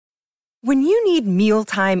When you need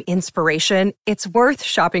mealtime inspiration, it's worth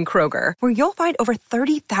shopping Kroger, where you'll find over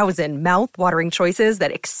 30,000 mouth-watering choices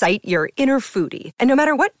that excite your inner foodie. And no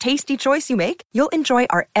matter what tasty choice you make, you'll enjoy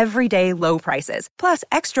our everyday low prices, plus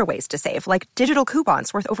extra ways to save, like digital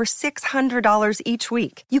coupons worth over $600 each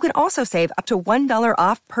week. You can also save up to $1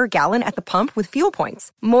 off per gallon at the pump with fuel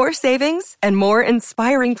points. More savings and more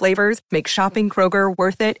inspiring flavors make shopping Kroger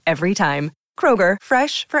worth it every time. Kroger,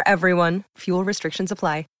 fresh for everyone. Fuel restrictions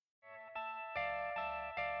apply.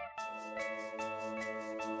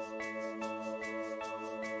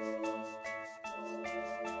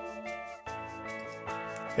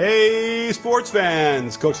 Hey, sports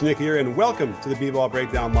fans! Coach Nick here, and welcome to the B-Ball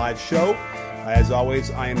Breakdown Live show. As always,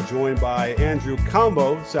 I am joined by Andrew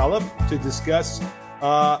Combo Salop to discuss.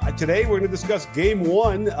 Today, we're going to discuss Game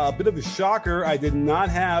 1, a bit of a shocker. I did not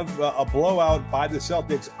have a blowout by the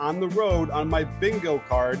Celtics on the road on my bingo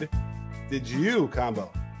card. Did you,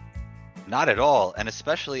 Combo? Not at all, and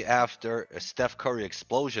especially after a Steph Curry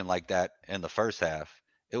explosion like that in the first half.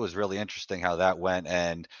 It was really interesting how that went,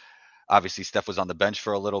 and obviously, Steph was on the bench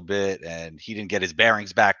for a little bit, and he didn't get his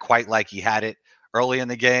bearings back quite like he had it early in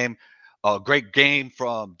the game. A great game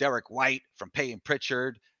from Derek White, from Peyton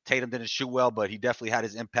Pritchard. Tatum didn't shoot well, but he definitely had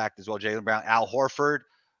his impact as well. Jaylen Brown, Al Horford.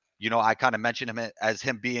 You know, I kind of mentioned him as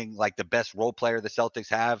him being like the best role player the Celtics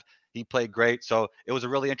have. He played great. So it was a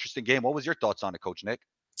really interesting game. What was your thoughts on it, Coach Nick?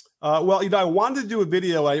 Well, I wanted to do a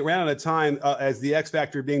video. I ran out of time as the X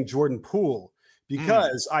Factor being Jordan Poole,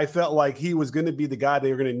 because I felt like he was going to be the guy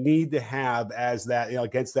they were going to need to have as that,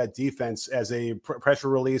 against that defense as a pressure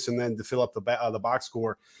release and then to fill up the box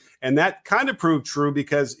score. And that kind of proved true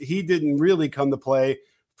because he didn't really come to play.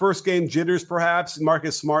 First game jitters, perhaps.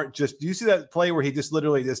 Marcus Smart do you see that play where he just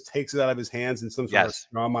literally just takes it out of his hands in some sort of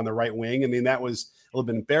scrum on the right wing? I mean, that was a little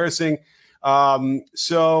bit embarrassing.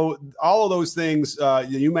 So all of those things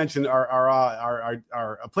you mentioned are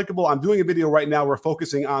applicable. I'm doing a video right now. We're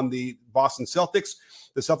focusing on the Boston Celtics.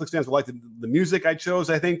 The Celtics fans will like the music I chose,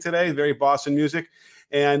 I think, today, very Boston music.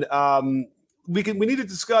 And we need to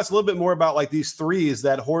discuss a little bit more about like these threes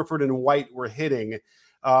that Horford and White were hitting.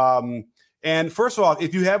 And first of all,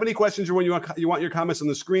 if you have any questions or when you want your comments on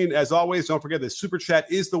the screen, as always, don't forget that Super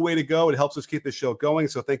Chat is the way to go. It helps us keep the show going.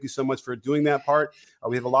 So thank you so much for doing that part.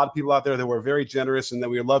 We have a lot of people out there that were very generous and that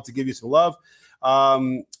we would love to give you some love.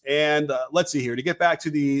 And let's see here. To get back to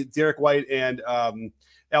the Derek White and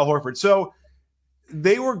Al Horford. So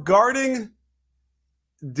they were guarding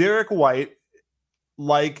Derek White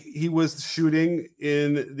like he was shooting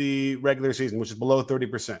in the regular season, which is below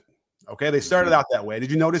 30%. Okay, they started out that way.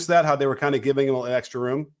 Did you notice that, how they were kind of giving him an extra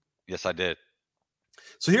room? Yes, I did.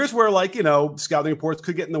 So here's where, scouting reports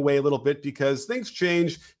could get in the way a little bit because things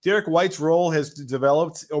change. Derek White's role has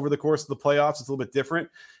developed over the course of the playoffs. It's a little bit different.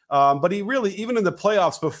 But he really, even in the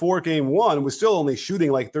playoffs before Game 1, was still only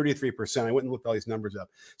shooting like 33%. I went and looked all these numbers up.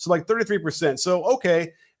 So like 33%. So,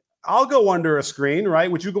 okay, I'll go under a screen,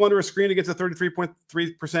 right? Would you go under a screen against a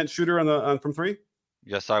 33.3% shooter from three?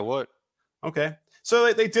 Yes, I would. Okay.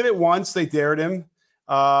 So they did it once. They dared him.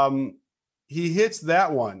 He hits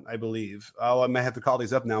that one, I believe. Oh, I might have to call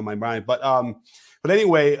these up now in my mind. But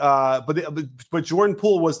anyway, but Jordan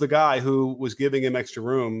Poole was the guy who was giving him extra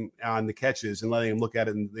room on the catches and letting him look at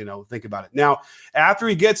it and think about it. Now, after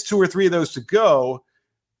he gets two or three of those to go,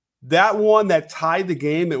 that one that tied the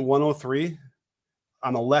game at 103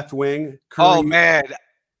 on the left wing. Curry, oh man.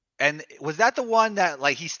 And was that the one that,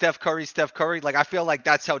 like, he's Steph Curry? Like, I feel like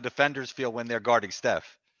that's how defenders feel when they're guarding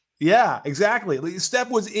Steph. Yeah, exactly.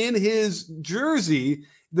 Steph was in his jersey.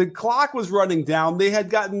 The clock was running down. They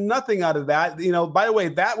had gotten nothing out of that. By the way,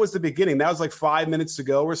 that was the beginning. That was like 5 minutes to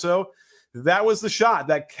go or so. That was the shot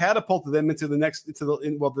that catapulted them into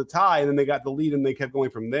the tie, and then they got the lead, and they kept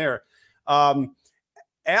going from there. Al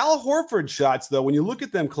Horford shots, though, when you look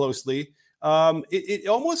at them closely, it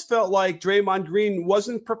almost felt like Draymond Green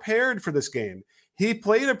wasn't prepared for this game. He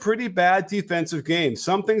played a pretty bad defensive game.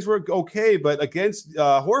 Some things were okay, but against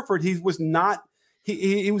Horford, he was not.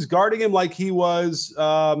 He was guarding him like he was.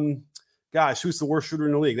 Who's the worst shooter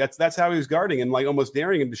in the league? That's how he was guarding him, like almost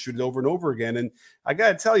daring him to shoot it over and over again. And I got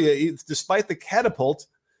to tell you, despite the catapult,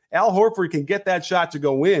 Al Horford can get that shot to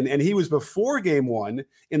go in, and he was before Game 1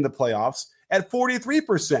 in the playoffs at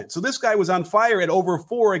 43%. So this guy was on fire at over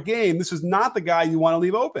 4 a game. This is not the guy you want to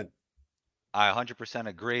leave open. I 100%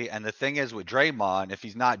 agree. And the thing is with Draymond, if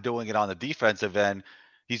he's not doing it on the defensive end,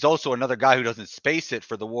 he's also another guy who doesn't space it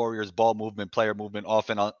for the Warriors' ball movement, player movement,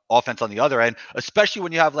 offense on the other end, especially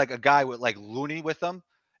when you have like a guy with like Looney with them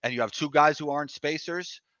and you have two guys who aren't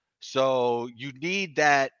spacers. So you need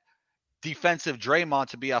that defensive Draymond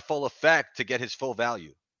to be at full effect to get his full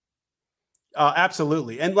value.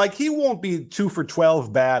 Absolutely. And like he won't be 2 for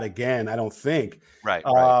 12 bad again, I don't think. Right,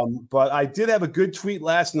 right. But I did have a good tweet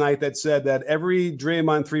last night that said that every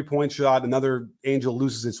Draymond 3-point shot, another Angel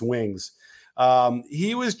loses its wings.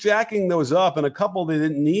 He was jacking those up, and a couple they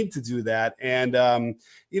didn't need to do that. And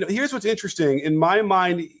here's what's interesting. In my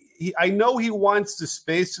mind, I know he wants to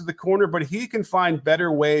space to the corner, but he can find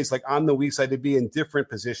better ways, like on the weak side, to be in different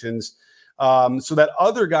positions so that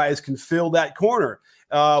other guys can fill that corner.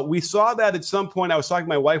 We saw that at some point. I was talking to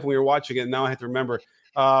my wife when we were watching it, and now I have to remember.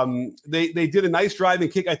 They did a nice driving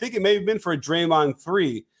kick. I think it may have been for a Draymond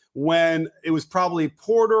 3 when it was probably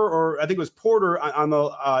Porter, or I think it was Porter on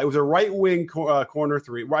the it was a right wing corner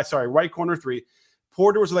 3. Right corner 3.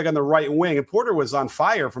 Porter was like on the right wing, and Porter was on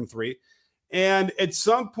fire from 3. And at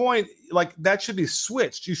some point, like that should be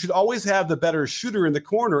switched. You should always have the better shooter in the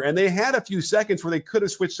corner. And they had a few seconds where they could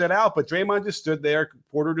have switched that out, but Draymond just stood there.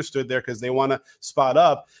 Porter just stood there because they want to spot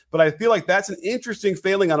up. But I feel like that's an interesting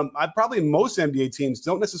failing on probably most NBA teams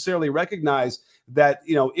don't necessarily recognize that,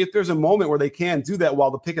 if there's a moment where they can do that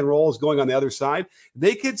while the pick and roll is going on the other side,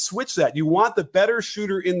 they could switch that. You want the better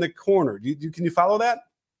shooter in the corner. Can you follow that?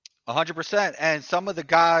 100%. And some of the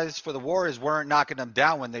guys for the Warriors weren't knocking them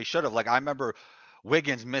down when they should have. Like I remember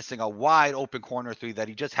Wiggins missing a wide open corner 3 that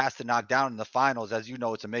he just has to knock down in the finals. As you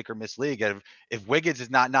know, it's a make or miss league. And if Wiggins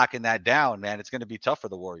is not knocking that down, man, it's going to be tough for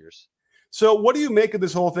the Warriors. So what do you make of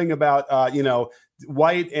this whole thing about,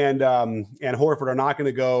 White and Horford are not going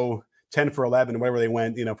to go 10 for 11, whatever they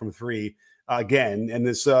went, from 3 again. And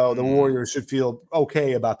this, the Warriors should feel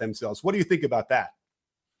okay about themselves. What do you think about that?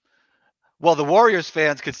 Well, the Warriors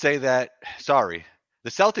fans could say that, sorry, the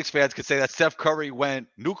Celtics fans could say that Steph Curry went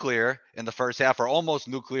nuclear in the first half or almost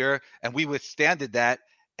nuclear, and we withstanded that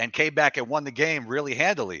and came back and won the game really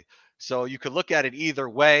handily. So you could look at it either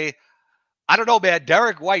way. I don't know, man.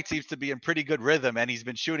 Derek White seems to be in pretty good rhythm, and he's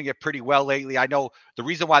been shooting it pretty well lately. I know the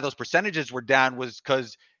reason why those percentages were down was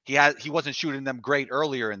because he wasn't shooting them great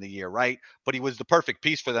earlier in the year, right? But he was the perfect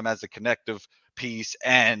piece for them as a connective piece,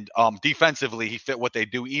 and defensively he fit what they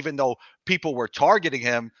do. Even though people were targeting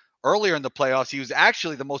him earlier in the playoffs, he was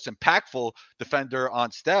actually the most impactful defender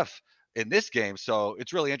on Steph in this game. So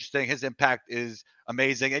it's really interesting. His impact is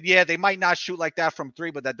amazing. And yeah, they might not shoot like that from 3,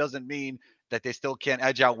 but that doesn't mean that they still can't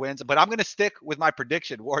edge out wins. But I'm going to stick with my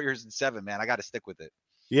prediction, Warriors in 7, man. I got to stick with it.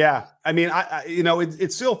 Yeah. I mean,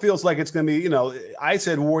 it still feels like it's going to be, I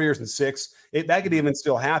said Warriors in 6. That could even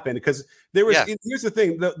still happen because there was, here's the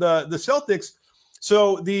thing, the Celtics.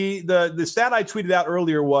 So the stat I tweeted out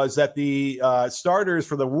earlier was that the starters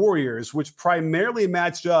for the Warriors, which primarily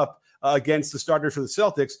matched up against the starters for the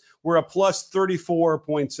Celtics, were a plus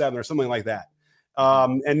 34.7 or something like that.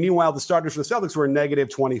 And meanwhile, the starters for the Celtics were a negative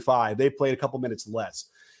 25. They played a couple minutes less.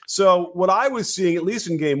 So what I was seeing, at least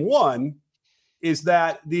in game 1, is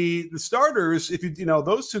that the starters, if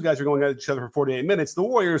those two guys are going at each other for 48 minutes, the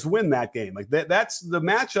Warriors win that game. Like that's the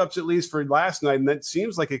matchups, at least for last night, and that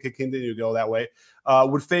seems like it could continue to go that way,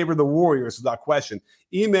 would favor the Warriors without question.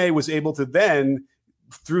 Ime was able to then,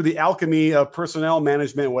 through the alchemy of personnel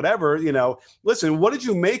management, whatever, listen, what did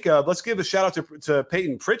you make of, let's give a shout out to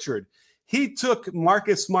Peyton Pritchard. He took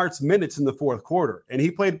Marcus Smart's minutes in the fourth quarter, and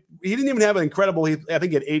he didn't even have an incredible, I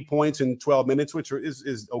think he had 8 points in 12 minutes, which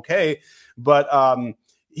is okay. But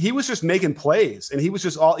he was just making plays, and he was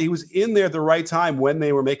in there at the right time when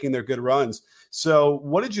they were making their good runs. So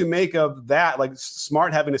what did you make of that? Like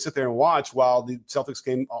Smart having to sit there and watch while the Celtics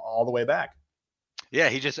came all the way back. Yeah,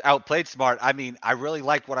 he just outplayed Smart. I mean, I really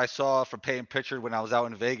liked what I saw from Peyton Pritchard when I was out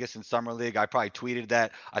in Vegas in Summer League. I probably tweeted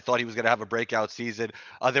that. I thought he was going to have a breakout season.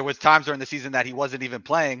 There was times during the season that he wasn't even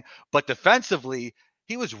playing, but defensively,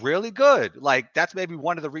 he was really good. Like, that's maybe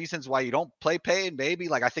one of the reasons why you don't play Peyton, maybe.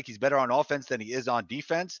 Like, I think he's better on offense than he is on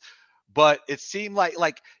defense. But it seemed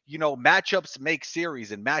like matchups make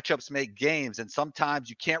series and matchups make games, and sometimes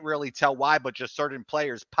you can't really tell why, but just certain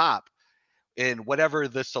players pop in whatever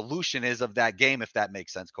the solution is of that game, if that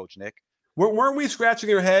makes sense, Coach Nick. Weren't we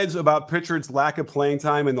scratching our heads about Pritchard's lack of playing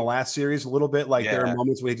time in the last series a little bit? Like there are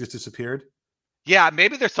moments where he just disappeared. Yeah,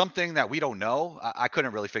 maybe there's something that we don't know. I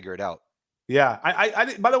couldn't really figure it out. Yeah.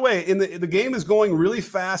 I by the way, the game is going really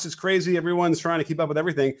fast. It's crazy. Everyone's trying to keep up with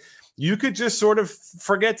everything. You could just sort of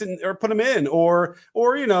forget or put him in, or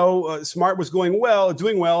Smart was doing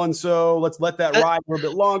well, and so let's let that ride for a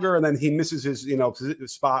bit longer, and then he misses his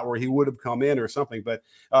spot where he would have come in or something. But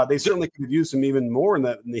they certainly could have used him even more in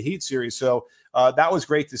the Heat series. So that was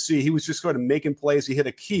great to see. He was just sort of making plays. He hit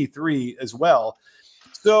a key 3 as well.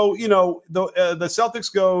 So, the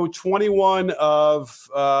Celtics go 21 of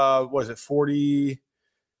 40,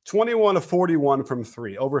 21 of 41 from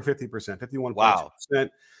 3, over 50%, 51.2%. Wow.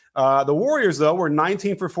 The Warriors, though, were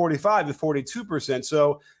 19 for 45 to 42%.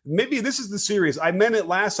 So maybe this is the series. I meant it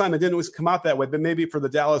last time. It didn't come out that way, but maybe for the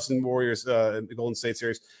Dallas and Warriors, the Golden State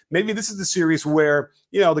series, maybe this is the series where,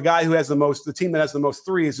 the guy who has the team that has the most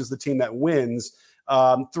threes is the team that wins.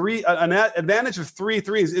 An advantage of 3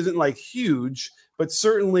 threes isn't like huge, but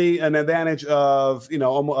certainly an advantage of,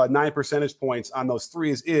 almost 9 percentage points on those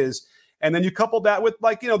threes is. And then you couple that with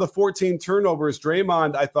the 14 turnovers.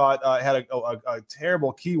 Draymond, I thought, had a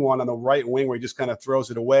terrible key one on the right wing where he just kind of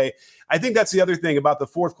throws it away. I think that's the other thing about the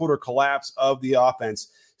fourth quarter collapse of the offense.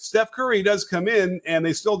 Steph Curry does come in and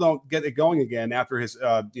they still don't get it going again after his,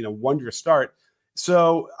 wondrous start.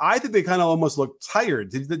 So I think they kind of almost look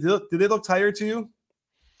tired. Did they look tired to you?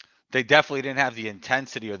 They definitely didn't have the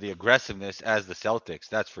intensity or the aggressiveness as the Celtics.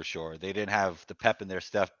 That's for sure. They didn't have the pep in their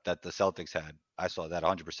step that the Celtics had. I saw that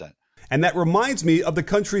 100%. And that reminds me of the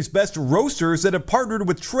country's best roasters that have partnered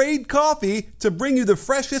with Trade Coffee to bring you the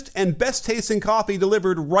freshest and best tasting coffee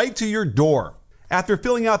delivered right to your door. After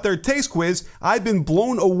filling out their taste quiz, I've been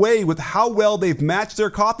blown away with how well they've matched their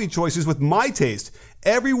coffee choices with my taste.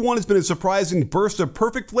 Everyone has been a surprising burst of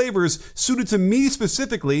perfect flavors suited to me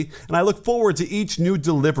specifically, and I look forward to each new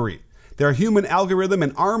delivery. Their human algorithm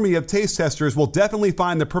and army of taste testers will definitely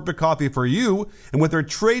find the perfect coffee for you, and with their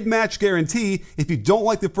trade match guarantee, if you don't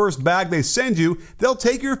like the first bag they send you, they'll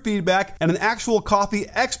take your feedback and an actual coffee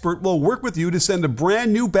expert will work with you to send a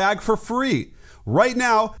brand new bag for free. Right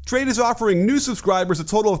now, Trade is offering new subscribers a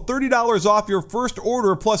total of $30 off your first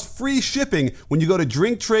order plus free shipping when you go to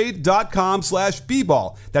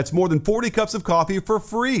drinktrade.com/bball. That's more than 40 cups of coffee for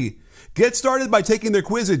free. Get started by taking their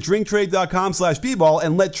quiz at drinktrade.com/bball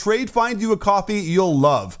and let Trade find you a coffee you'll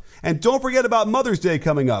love. And don't forget about Mother's Day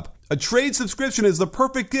coming up. A Trade subscription is the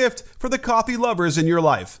perfect gift for the coffee lovers in your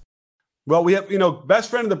life. Well, we have,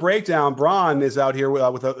 best friend of the breakdown, Bron, is out here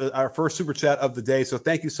with our first super chat of the day. So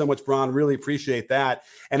thank you so much, Bron. Really appreciate that.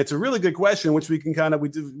 And it's a really good question, which we can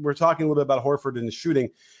we're talking a little bit about Horford and the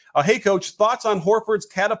shooting. Hey, Coach, thoughts on Horford's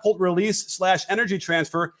catapult release / energy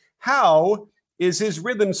transfer? How is his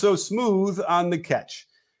rhythm so smooth on the catch?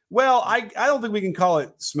 Well, I don't think we can call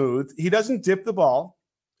it smooth. He doesn't dip the ball.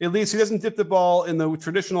 At least he doesn't dip the ball in the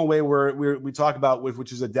traditional way where we talk about,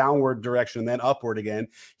 which is a downward direction and then upward again.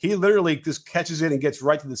 He literally just catches it and gets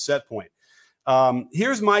right to the set point.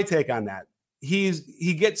 Here's my take on that.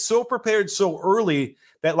 He gets so prepared so early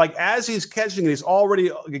that as he's catching it, he's already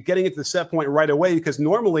getting it to the set point right away, because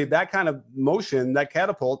normally that kind of motion, that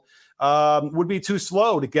catapult, would be too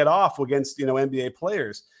slow to get off against, NBA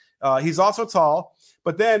players. He's also tall,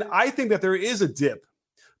 but then I think that there is a dip.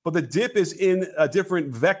 But the dip is in a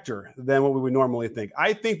different vector than what we would normally think.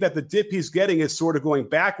 I think that the dip he's getting is sort of going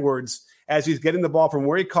backwards as he's getting the ball from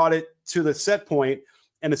where he caught it to the set point,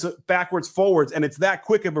 and it's backwards, forwards, and it's that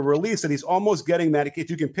quick of a release that he's almost getting that. If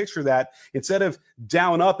you can picture that, instead of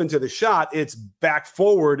down up into the shot, it's back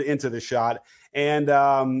forward into the shot. And,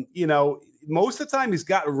 most of the time he's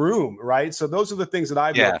got room, right? So those are the things that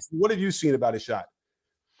I've noticed. What have you seen about his shot?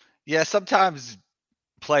 Yeah, sometimes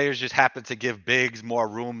players just happen to give bigs more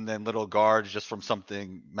room than little guards just from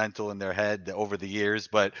something mental in their head over the years.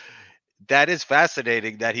 But that is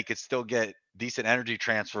fascinating that he could still get decent energy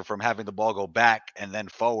transfer from having the ball go back and then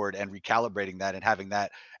forward and recalibrating that and having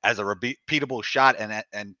that as a repeatable shot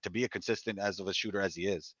and to be a consistent as of a shooter as he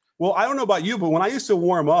is. Well, I don't know about you, but when I used to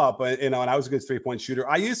warm up, and I was a good 3-point shooter,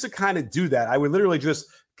 I used to kind of do that. I would literally just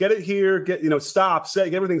get it here, stop,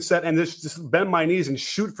 set, get everything set, and just bend my knees and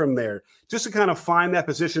shoot from there, just to kind of find that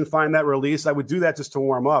position, find that release. I would do that just to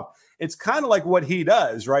warm up. It's kind of like what he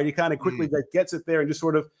does, right? He kind of quickly gets it there and just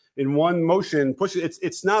sort of in one motion push it.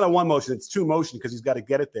 It's not a one motion; it's two motion because he's got to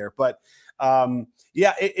get it there. But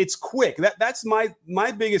it's quick. That's my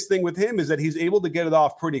biggest thing with him is that he's able to get it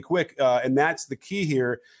off pretty quick, and that's the key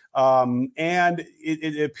here. And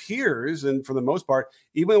it appears, and for the most part,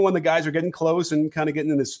 even when the guys are getting close and kind of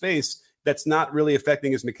getting in his space, that's not really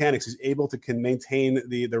affecting his mechanics. He's able to maintain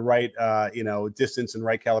the right distance and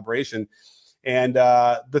right calibration. And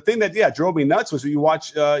the thing that drove me nuts was you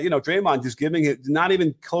watch Draymond just giving it, not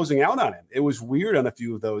even closing out on him. It was weird on a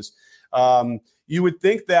few of those. You would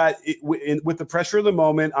think that with the pressure of the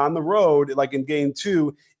moment on the road, like in game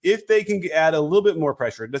 2, if they can add a little bit more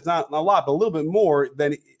pressure, that's not a lot, but a little bit more,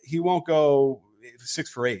 then he won't go 6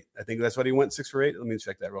 for 8. I think that's what he went, 6 for 8. Let me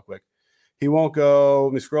check that real quick. He won't go.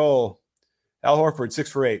 Let me scroll. Al Horford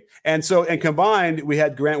 6 for 8, and combined we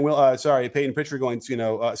had Peyton Pritchard going.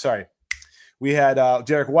 We had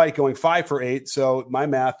Derek White going 5 for 8. So my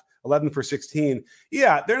math. 11 for 16.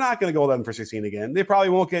 Yeah, they're not going to go 11 for 16 again. They probably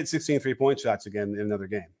won't get 16 3-point shots again in another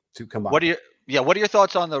game to combine. What are your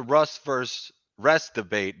thoughts on the Russ versus rest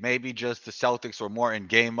debate. Maybe just the Celtics were more in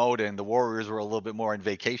game mode and the Warriors were a little bit more in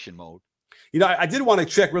vacation mode. I did want to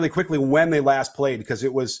check really quickly when they last played because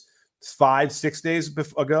it was 5-6 days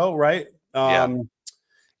ago, right? Yeah.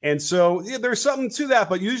 And so there's something to that,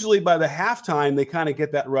 but usually by the halftime, they kind of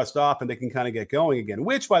get that rust off and they can kind of get going again,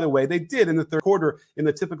 which, by the way, they did in the third quarter in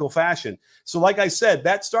the typical fashion. So like I said,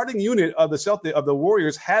 that starting unit of the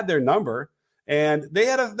Warriors had their number, and they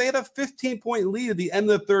had a 15-point lead at the end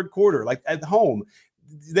of the third quarter, like at home.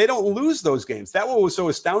 They don't lose those games. That was so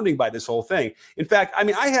astounding by this whole thing. In fact, I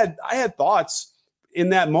mean, I had thoughts in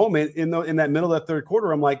that moment in that middle of that third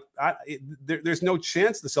quarter. I'm like, there's no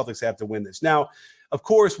chance the Celtics have to win this. Now, of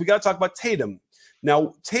course, we got to talk about Tatum.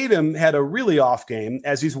 Now, Tatum had a really off game,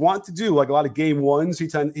 as he's wont to do. Like a lot of game ones, he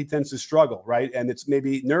tends to struggle, right? And it's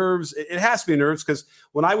maybe nerves. It has to be nerves because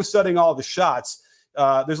when I was studying all the shots,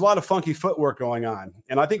 there's a lot of funky footwork going on.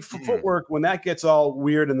 And I think footwork, when that gets all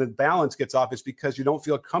weird and the balance gets off, it's because you don't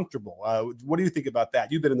feel comfortable. What do you think about that?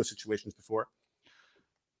 You've been in those situations before.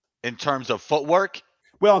 In terms of footwork?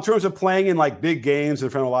 Well, in terms of playing in like big games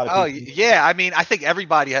in front of a lot of people. Oh, yeah. I mean, I think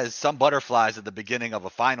everybody has some butterflies at the beginning of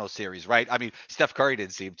a final series, right? I mean, Steph Curry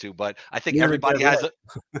didn't seem to, but I think everybody has it.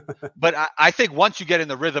 But I think once you get in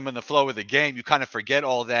the rhythm and the flow of the game, you kind of forget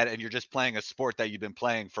all that and you're just playing a sport that you've been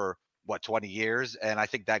playing for, 20 years? And I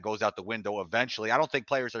think that goes out the window eventually. I don't think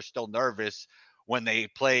players are still nervous when they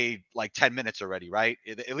play like 10 minutes already, right?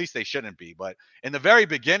 At least they shouldn't be. But in the very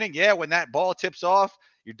beginning, yeah, when that ball tips off,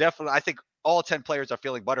 I think all 10 players are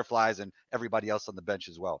feeling butterflies and everybody else on the bench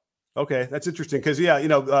as well. Okay, that's interesting because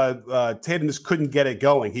Tatum just couldn't get it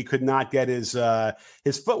going. He could not get his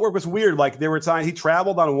footwork was weird. Like there were times he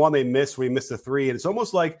traveled on one they missed where he missed a three, and it's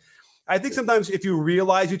almost like I think sometimes if you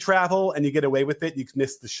realize you travel and you get away with it, you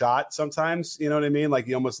miss the shot. Sometimes you know what I mean. Like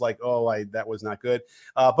you almost like that was not good.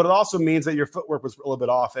 But it also means that your footwork was a little bit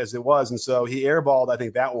off as it was, and so he airballed. I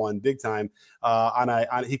think that one big time.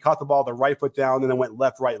 He caught the ball the right foot down and then went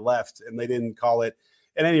left, right, left, and they didn't call it.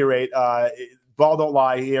 At any rate, ball don't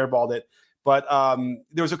lie. He airballed it. But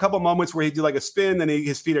there was a couple moments where he did like a spin, and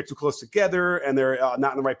his feet are too close together, and they're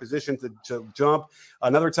not in the right position to jump.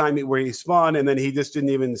 Another time where he spun, and then he just didn't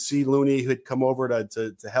even see Looney, who had come over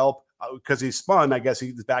to help because he spun. I guess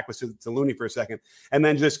his back was to Looney for a second, and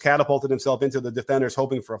then just catapulted himself into the defenders,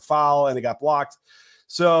 hoping for a foul, and it got blocked.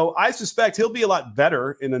 So I suspect he'll be a lot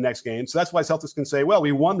better in the next game. So that's why Celtics can say, well,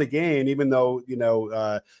 we won the game, even though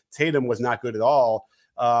Tatum was not good at all.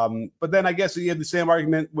 But then I guess you had the same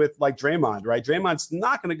argument with like Draymond, right? Draymond's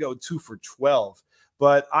not going to go 2 for 12,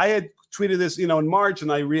 but I had tweeted this, in March,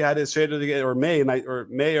 and I had to share it again, or May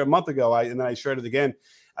or a month ago, and then I shared it again.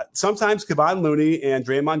 Sometimes Kevon Looney and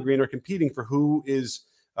Draymond Green are competing for who is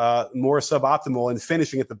more suboptimal in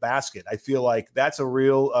finishing at the basket. I feel like that's a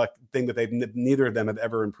real thing that neither of them have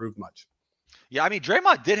ever improved much. Yeah, I mean,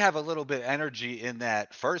 Draymond did have a little bit of energy in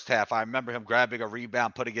that first half. I remember him grabbing a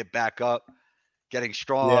rebound, putting it back up, getting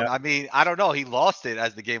strong. Yeah. I mean, I don't know. He lost it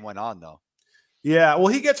as the game went on, though. Yeah, well,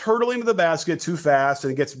 he gets hurtling to the basket too fast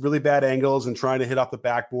and gets really bad angles and trying to hit off the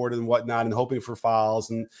backboard and whatnot and hoping for fouls.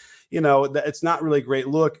 And, it's not really a great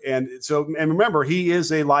look. And remember, he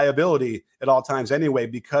is a liability at all times anyway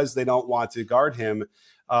because they don't want to guard him.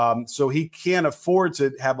 So he can't afford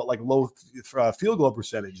to have like low field goal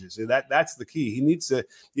percentages. That's the key. He needs to,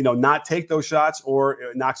 not take those shots or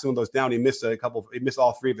knock some of those down. He missed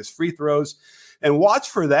all 3 of his free throws. And watch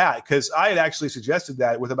for that, because I had actually suggested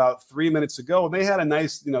that with about 3 minutes to go, and they had a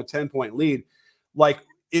nice, 10-point lead. Like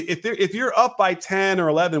if you're up by 10 or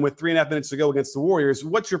 11 with 3.5 minutes to go against the Warriors,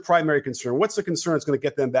 what's your primary concern? What's the concern that's going to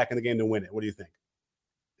get them back in the game to win it? What do you think?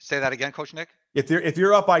 Say that again, Coach Nick. If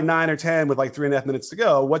you're up by 9 or 10 with like 3.5 minutes to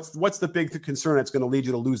go, what's the big concern that's going to lead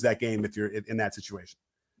you to lose that game if you're in that situation?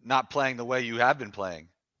 Not playing the way you have been playing.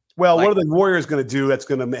 Well, what are the Warriors going to do that's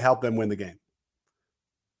going to help them win the game?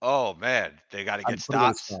 Oh, man, they got to get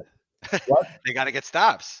stops. What? They got to get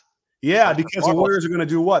stops. Yeah, because the Warriors are going to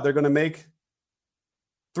do what? They're going to make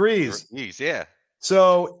threes. Yeah.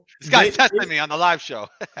 So this guy's testing me on the live show.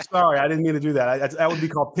 Sorry, I didn't mean to do that. That would be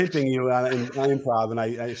called pimping you on improv, and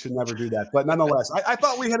I should never do that. But nonetheless, I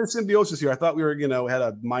thought we had a symbiosis here. I thought we were, had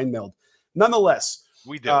a mind meld. Nonetheless,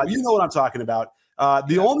 we do. You know what I'm talking about.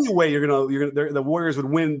 The only way the Warriors would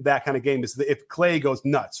win that kind of game is if Clay goes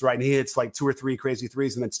nuts, right? And he hits like 2 or 3 crazy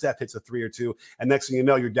threes, and then Steph hits a 3 or 2, and next thing you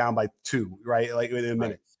know, you're down by 2, right? Like in a minute.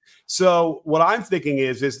 Right. So what I'm thinking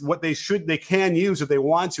is what they can use if they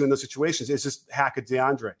want to in those situations is just hack a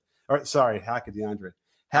Draymond.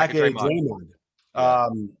 Yeah.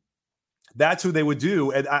 That's who they would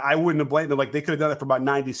do. And I wouldn't have blamed them. Like, they could have done it for about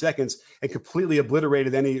 90 seconds and completely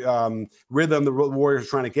obliterated any rhythm the Warriors are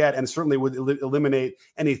trying to get, and certainly would eliminate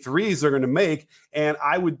any threes they're going to make. And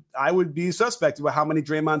I would be suspect about how many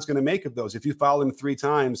Draymond's going to make of those. If you foul him 3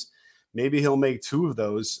 times, maybe he'll make 2 of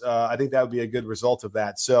those. I think that would be a good result of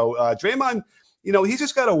that. So Draymond, he's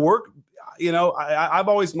just got to work. I've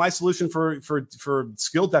always, my solution for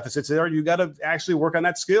skill deficits there, you got to actually work on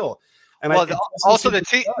that skill. And also the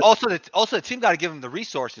team got to give him the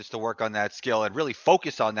resources to work on that skill and really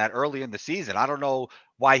focus on that early in the season. I don't know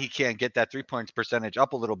why he can't get that 3-point percentage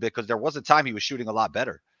up a little bit, because there was a time he was shooting a lot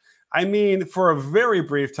better. I mean, for a very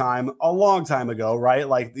brief time, a long time ago, right?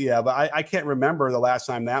 Like, yeah, but I can't remember the last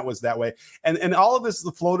time that was that way. And all of this,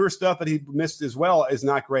 the floater stuff that he missed as well, is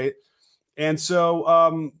not great. And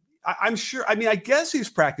so I'm sure, I guess he's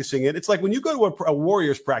practicing it. It's like when you go to a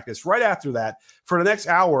Warriors practice, right after that, for the next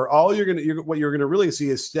hour, what you're going to really see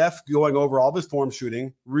is Steph going over all of his form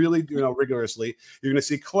shooting really, rigorously. You're going to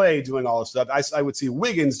see Clay doing all this stuff. I would see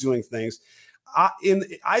Wiggins doing things.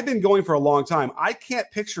 I've been going for a long time. I can't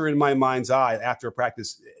picture in my mind's eye after a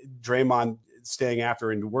practice Draymond staying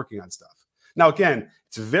after and working on stuff. Now, again,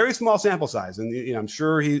 it's a very small sample size, and I'm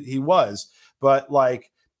sure he was, but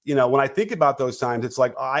like, when I think about those times, it's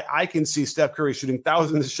like I can see Steph Curry shooting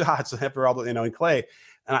thousands of shots after all the, and Clay,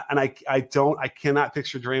 and I cannot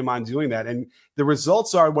picture Draymond doing that. And the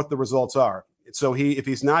results are what the results are. So if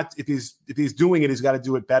he's doing it, he's got to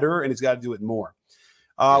do it better, and he's got to do it more.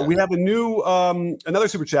 We have a new another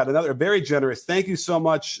super chat, another very generous. Thank you so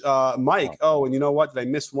much, Mike. Oh, and you know what? Did I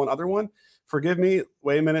miss one other one? Forgive me.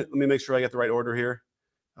 Wait a minute. Let me make sure I get the right order here.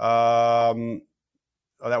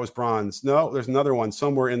 Oh, that was bronze. No, there's another one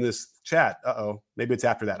somewhere in this chat. Maybe it's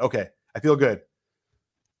after that. Okay, I feel good.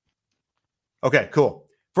 Okay, cool.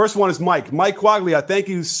 First one is Mike. Mike Quaglia, thank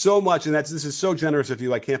you so much. And this is so generous of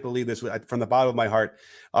you. I can't believe this from the bottom of my heart.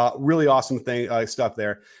 Really awesome stuff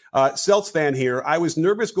there. Celts fan here. I was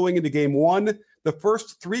nervous going into game 1. The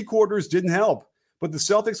first 3 quarters didn't help, but the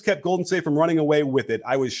Celtics kept Golden State from running away with it.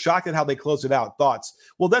 I was shocked at how they closed it out. Thoughts?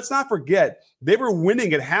 Well, let's not forget, they were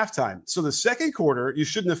winning at halftime. So the second quarter, you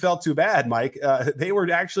shouldn't have felt too bad, Mike. They were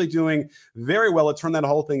actually doing very well to turn that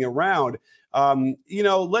whole thing around.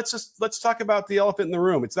 Let's talk about the elephant in the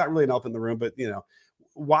room. It's not really an elephant in the room, but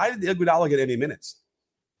why did Iguodala get any minutes?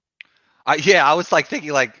 I was like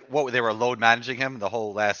thinking what they were load managing him the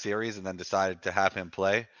whole last series and then decided to have him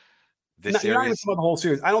play this series. Not even about the whole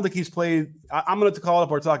series. I don't think he's played. I'm going to call it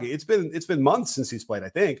up or talking. It's been months since he's played, I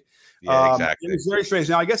think. Yeah, exactly. It was very strange.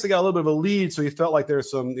 Now, I guess they got a little bit of a lead, so he felt like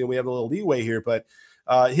there's some, we have a little leeway here, but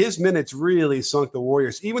his minutes really sunk the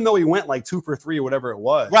Warriors, even though he went like 2 for 3 or whatever it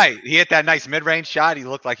was. Right. He hit that nice mid-range shot. He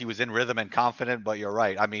looked like he was in rhythm and confident, but you're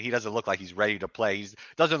right. I mean, he doesn't look like he's ready to play. He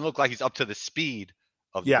doesn't look like he's up to the speed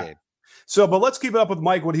of the game. So, but let's keep it up with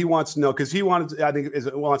Mike, what he wants to know, because he wants it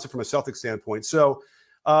from a Celtics standpoint. So,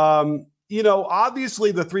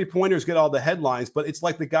 obviously the 3-pointers get all the headlines, but it's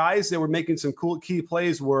like the guys that were making some cool key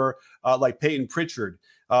plays were like Peyton Pritchard,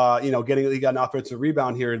 he got an offensive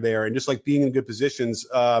rebound here and there, and just like being in good positions.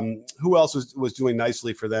 Who else was doing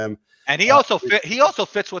nicely for them? And he also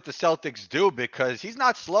fits what the Celtics do, because he's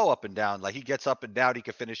not slow up and down. Like, he gets up and down, he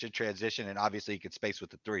can finish in transition, and obviously he can space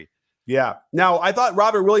with the 3. Yeah. Now, I thought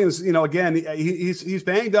Robert Williams, again, he's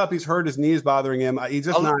banged up. He's hurt. His knees bothering him.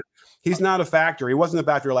 He's not a factor. He wasn't a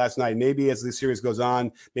factor last night. Maybe as the series goes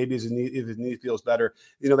on, maybe if his knee feels better.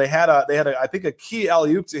 They had I think a key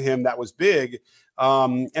alley-oop to him that was big.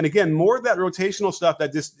 And again, more of that rotational stuff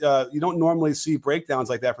that just you don't normally see breakdowns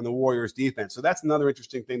like that from the Warriors defense. So that's another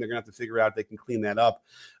interesting thing they're going to have to figure out if they can clean that up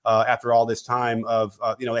after all this time of,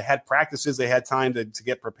 they had practices, they had time to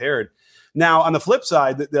get prepared. Now, on the flip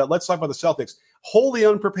side, let's talk about the Celtics. Wholly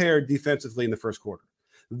unprepared defensively in the first quarter.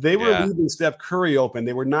 They were leaving Steph Curry open.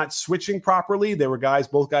 They were not switching properly. They were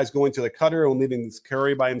both guys going to the cutter and leaving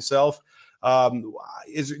Curry by himself. Do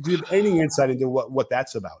you have any insight into what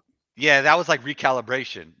that's about? Yeah, that was like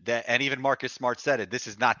recalibration. And even Marcus Smart said it. This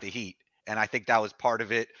is not the Heat. And I think that was part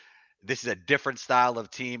of it. This is a different style of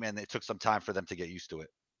team, and it took some time for them to get used to it.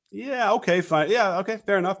 Yeah, okay, fine. Yeah, okay,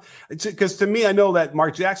 fair enough. Because to me, I know that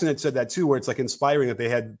Mark Jackson had said that too, where it's like inspiring that they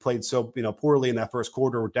had played so poorly in that first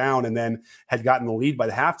quarter, down, and then had gotten the lead by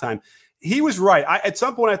the halftime. He was right. At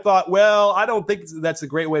some point, I thought, well, I don't think that's a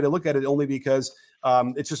great way to look at it, only because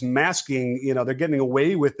it's just masking. They're getting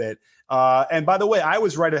away with it. And by the way, I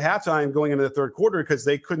was right at halftime going into the third quarter because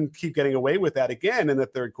they couldn't keep getting away with that again in the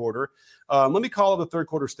third quarter. Let me call up the third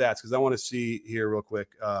quarter stats because I want to see here real quick.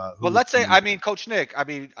 Well, let's say, Coach Nick,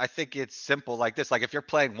 I think it's simple like this. Like, if you're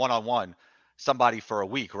playing one-on-one, somebody for a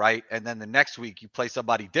week, right? And then the next week you play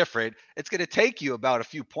somebody different. It's going to take you about a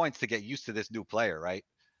few points to get used to this new player, right?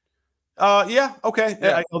 Yeah, okay.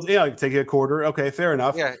 Yeah. I can take it a quarter. Okay, fair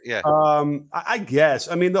enough. Yeah. I guess.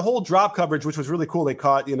 I mean, the whole drop coverage, which was really cool. They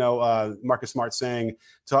caught, Marcus Smart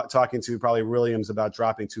talking to probably Williams about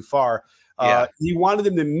dropping too far. He wanted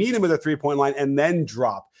them to meet him at the 3-point line and then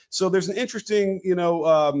drop. So there's an interesting,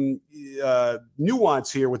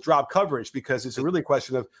 nuance here with drop coverage, because it's a really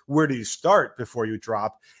question of where do you start before you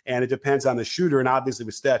drop, and it depends on the shooter. And obviously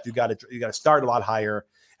with Steph, you got to start a lot higher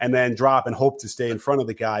and then drop and hope to stay in front of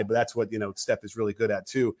the guy. But that's what Steph is really good at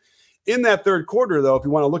too. In that third quarter, though, if you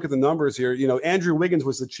want to look at the numbers here, Andrew Wiggins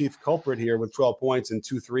was the chief culprit here with 12 points and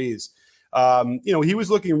 2 threes. He was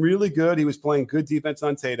looking really good. He was playing good defense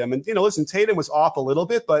on Tatum. And, listen, Tatum was off a little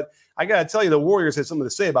bit, but I got to tell you, the Warriors had something to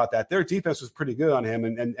say about that. Their defense was pretty good on him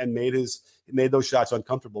and made those shots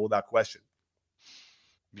uncomfortable without question.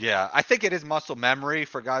 Yeah, I think it is muscle memory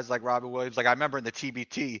for guys like Robert Williams. Like I remember in the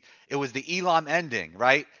TBT, it was the Elam ending,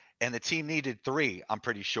 right? And the team needed 3, I'm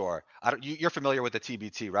pretty sure. You're familiar with the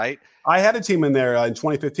TBT, right? I had a team in there in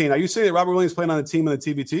 2015. Are you saying that Robert Williams played on the team in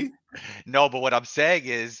the TBT? No, but what I'm saying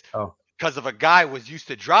is because of a guy was used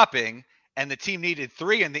to dropping and the team needed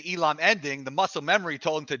 3 and the Elam ending, the muscle memory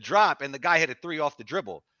told him to drop and the guy hit a 3 off the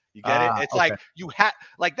dribble. You get it? It's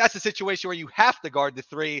like that's a situation where you have to guard the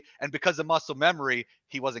 3, and because of muscle memory,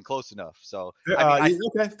 he wasn't close enough. So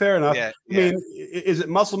okay, fair enough. Yeah, I mean, is it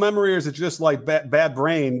muscle memory or is it just like bad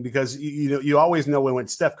brain? Because you always know when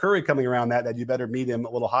Steph Curry coming around that you better meet him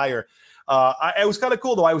a little higher. It was kind of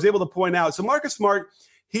cool though. I was able to point out. So Marcus Smart,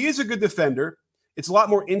 he is a good defender. It's a lot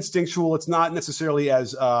more instinctual. It's not necessarily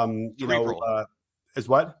as as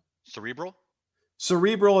what?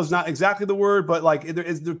 Cerebral is not exactly the word, but like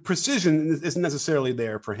the precision isn't necessarily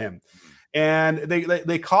there for him. And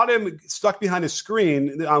they caught him stuck behind a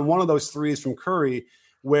screen on one of those threes from Curry,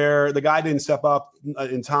 where the guy didn't step up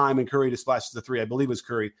in time, and Curry just splashes the 3. I believe it was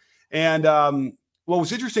Curry. And what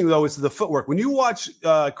was interesting though is the footwork. When you watch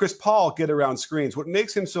Chris Paul get around screens, what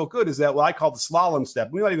makes him so good is that what I call the slalom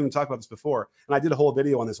step. We might even talk about this before, and I did a whole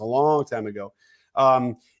video on this a long time ago.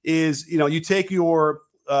 You take your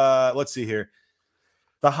let's see here.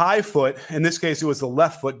 The high foot, in this case, it was the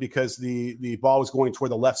left foot because the ball was going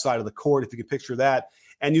toward the left side of the court, if you could picture that.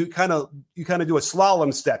 And you kind of do a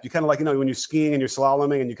slalom step. You kind of like, when you're skiing and you're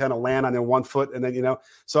slaloming and you kind of land on their one foot. And then,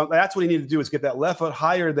 so that's what you need to do is get that left foot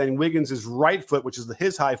higher than Wiggins' right foot, which is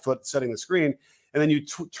his high foot setting the screen. And then you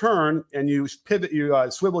turn and you pivot, you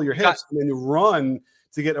swivel your hips, and then you run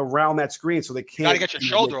to get around that screen so they can't. You got to get your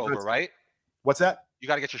shoulder over, right? What's that? You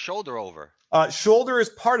got to get your shoulder over. Shoulder is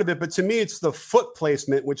part of it, but to me, it's the foot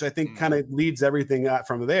placement, which I think kind of leads everything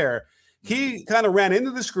from there. He kind of ran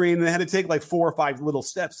into the screen and had to take like 4 or 5 little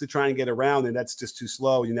steps to try and get around, and that's just too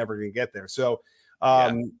slow. You're never going to get there. So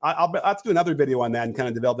I'll have to do another video on that and kind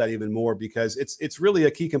of develop that even more, because it's really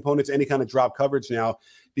a key component to any kind of drop coverage now.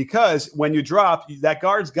 Because when you drop, that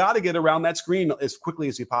guard's got to get around that screen as quickly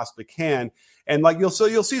as he possibly can. And like you'll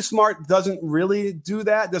see Smart doesn't really do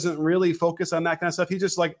that, doesn't really focus on that kind of stuff. He's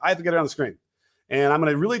just like, I have to get around the screen. And I'm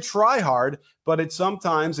going to really try hard, but it's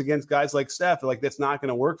sometimes against guys like Steph, like that's not going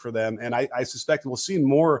to work for them. And I suspect we'll see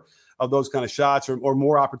more of those kind of shots or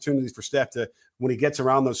more opportunities for Steph to, when he gets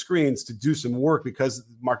around those screens, to do some work, because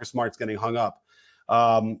Marcus Smart's getting hung up.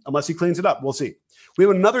 Unless he cleans it up. We'll see. We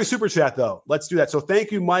have another super chat though. Let's do that. So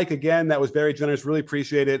thank you, Mike. Again, that was very generous. Really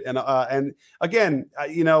appreciate it. And again,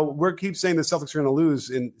 we keep saying the Celtics are going to lose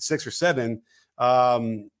in 6 or 7.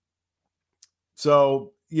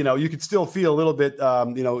 So, you could still feel a little bit,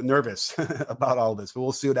 nervous about all this, but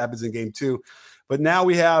we'll see what happens in game 2. But now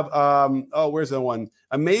we have, where's that one?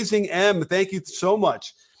 Amazing M. Thank you so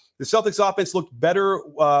much. The Celtics offense looked better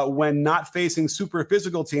when not facing super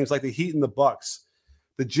physical teams like the Heat and the Bucks.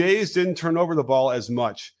 The Jays didn't turn over the ball as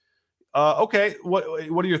much. Okay. What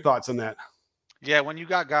are your thoughts on that? Yeah. When you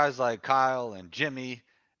got guys like Kyle and Jimmy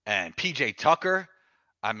and PJ Tucker,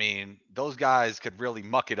 I mean, those guys could really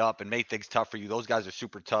muck it up and make things tough for you. Those guys are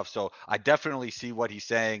super tough. So I definitely see what he's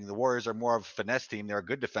saying. The Warriors are more of a finesse team. They're a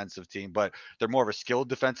good defensive team, but they're more of a skilled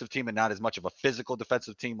defensive team and not as much of a physical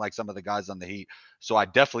defensive team like some of the guys on the Heat. So I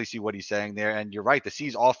definitely see what he's saying there. And you're right. The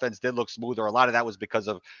C's offense did look smoother. A lot of that was because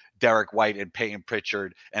of Derek White and Peyton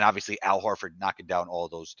Pritchard and obviously Al Horford knocking down all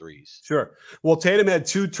those threes. Sure. Well, Tatum had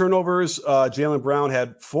 2 turnovers. Jaylen Brown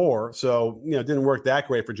had 4. So, it didn't work that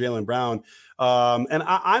great for Jaylen Brown. And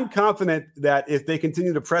I'm confident that if they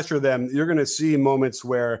continue to pressure them, you're going to see moments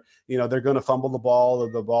where, they're going to fumble the ball,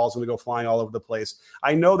 or the ball's going to go flying all over the place.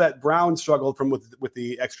 I know that Brown struggled with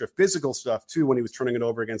the extra physical stuff too when he was turning it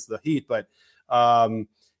over against the Heat, but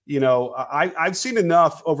I've seen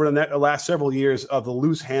enough over the last several years of the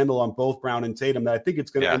loose handle on both Brown and Tatum that I think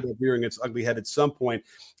it's going to end up rearing its ugly head at some point,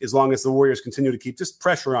 as long as the Warriors continue to keep just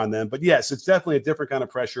pressure on them. But yes, it's definitely a different kind of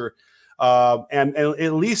pressure. And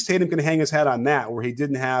at least Tatum can hang his hat on that, where he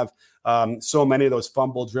didn't have so many of those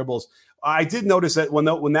fumble dribbles. I did notice that when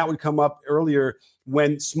that would come up earlier,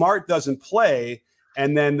 when Smart doesn't play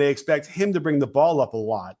and then they expect him to bring the ball up a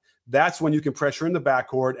lot, that's when you can pressure in the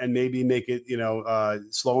backcourt and maybe make it,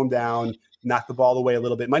 slow him down, knock the ball away a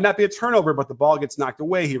little bit. It might not be a turnover, but the ball gets knocked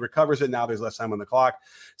away. He recovers it. Now there's less time on the clock.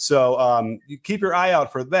 So you keep your eye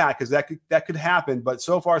out for that, because that could happen. But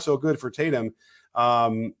so far, so good for Tatum.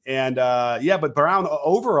 But Brown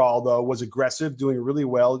overall, though, was aggressive, doing really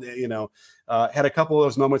well. Had a couple of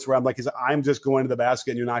those moments where I'm like, I'm just going to the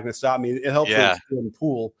basket and you're not going to stop me. It helps in the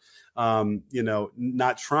pool.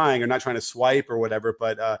 Not trying to swipe or whatever.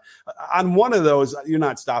 But on one of those, you're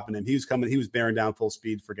not stopping him. He was bearing down full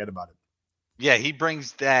speed. Forget about it. Yeah, he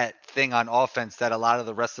brings that thing on offense that a lot of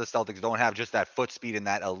the rest of the Celtics don't have, just that foot speed and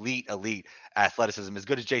that elite athleticism. As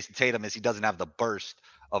good as Jason Tatum is, he doesn't have the burst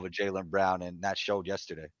of a Jaylen Brown, and that showed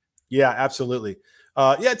yesterday. Yeah, absolutely.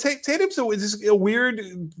 Tatum's a weird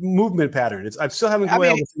movement pattern. I still haven't been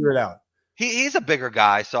able to figure it out. He's a bigger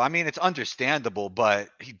guy, so I mean it's understandable, but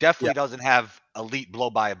he definitely doesn't have elite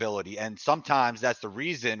blow-by ability, and sometimes that's the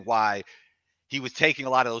reason why he was taking a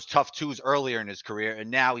lot of those tough twos earlier in his career, and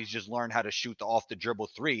now he's just learned how to shoot the off-the-dribble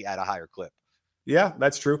three at a higher clip. Yeah,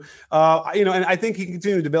 that's true. And I think he can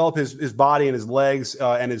continue to develop his body and his legs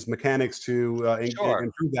and his mechanics to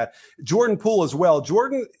improve that. Jordan Poole as well.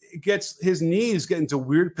 Jordan gets his knees get into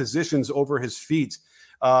weird positions over his feet.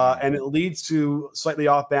 And it leads to slightly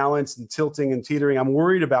off balance and tilting and teetering. I'm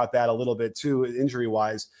worried about that a little bit too, injury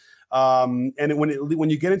wise. And when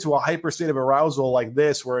you get into a hyper state of arousal like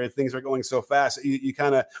this, where things are going so fast, you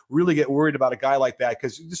kind of really get worried about a guy like that,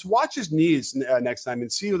 because you just watch his knees next time and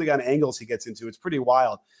see what the kind of angles he gets into. It's pretty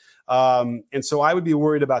wild. And so I would be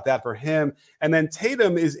worried about that for him. And then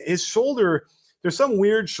Tatum is his shoulder. There's some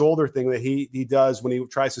weird shoulder thing that he does when he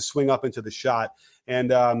tries to swing up into the shot.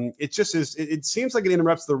 And it just is. It seems like it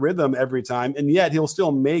interrupts the rhythm every time, and yet he'll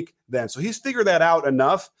still make them. So he's figured that out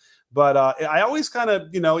enough. But I always kind of,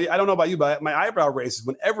 I don't know about you, but my eyebrow raises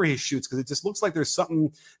whenever he shoots, because it just looks like there's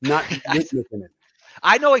something not rhythmic in it.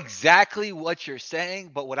 I know exactly what you're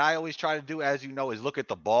saying, but what I always try to do, as you know, is look at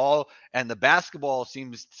the ball, and the basketball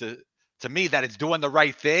seems to me that it's doing the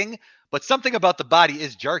right thing, but something about the body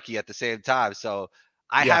is jerky at the same time. So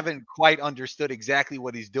I haven't quite understood exactly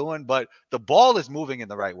what he's doing, but the ball is moving in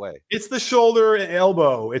the right way. It's the shoulder and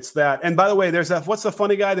elbow. It's that. And by the way, there's that. What's the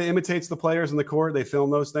funny guy that imitates the players in the court? They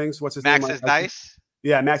film those things. What's his name? Max is nice.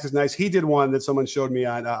 Yeah, Max is nice. He did one that someone showed me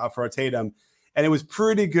on for a Tatum, and it was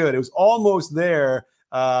pretty good. It was almost there.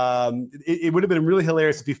 It would have been really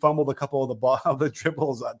hilarious if he fumbled a couple of the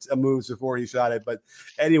dribbles moves before he shot it. But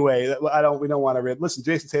anyway, we don't want to rip. Listen,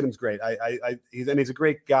 Jason Tatum's great. He's a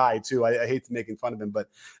great guy too. I hate making fun of him, but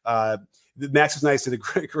Max is nice. Did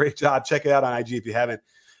a great job. Check it out on IG if you haven't.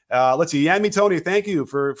 Let's see. Yanmi Tony, thank you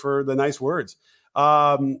for the nice words.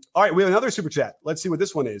 All right, we have another super chat. Let's see what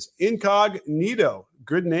this one is. Incognito.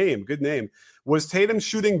 Good name. Was Tatum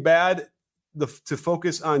shooting bad to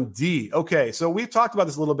focus on D? Okay, so we've talked about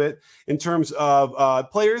this a little bit in terms of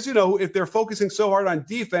players, if they're focusing so hard on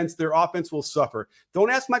defense, their offense will suffer.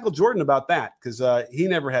 Don't ask Michael Jordan about that, because he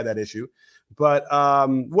never had that issue. But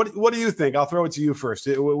what do you think? I'll throw it to you first.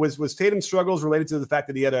 Was Tatum's struggles related to the fact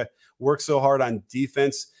that he had to work so hard on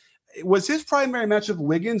defense? Was his primary matchup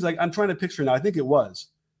Wiggins? I'm trying to picture now. I think it was.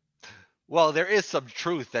 Well, there is some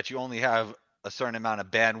truth that you only have a certain amount of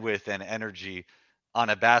bandwidth and energy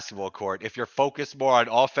on a basketball court. If you're focused more on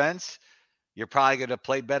offense, you're probably going to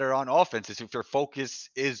play better on offense. If your focus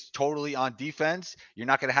is totally on defense, you're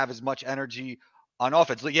not going to have as much energy on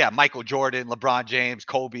offense. Yeah, Michael Jordan, LeBron James,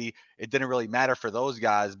 Kobe, it didn't really matter for those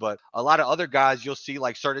guys. But a lot of other guys, you'll see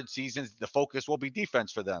like certain seasons, the focus will be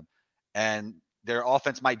defense for them. And their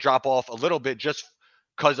offense might drop off a little bit just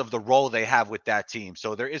because of the role they have with that team.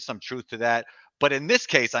 So there is some truth to that. But in this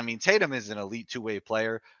case, I mean, Tatum is an elite two-way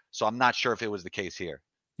player. So I'm not sure if it was the case here.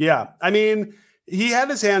 Yeah. I mean, he had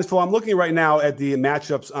his hands full. I'm looking right now at the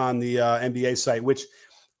matchups on the NBA site, which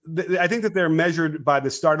I think that they're measured by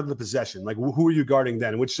the start of the possession. Like, who are you guarding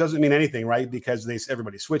then? Which doesn't mean anything, right? Because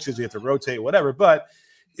everybody switches, you have to rotate, whatever. But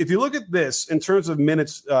if you look at this in terms of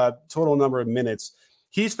minutes, total number of minutes,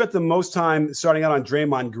 he spent the most time starting out on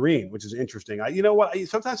Draymond Green, which is interesting. You know what?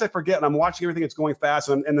 Sometimes I forget, and I'm watching everything that's going fast.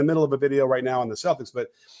 I'm in the middle of a video right now on the Celtics, but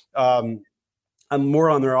I'm more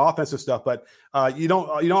on their offensive stuff, but you don't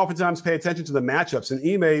oftentimes pay attention to the matchups. And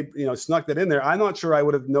Ime, snuck that in there. I'm not sure I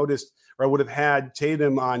would have noticed or I would have had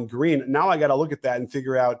Tatum on Green. Now I got to look at that and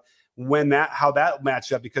figure out how that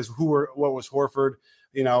matched up, because what was Horford?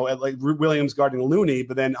 Like Williams guarding Looney,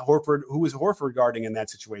 but then Horford, who was Horford guarding in that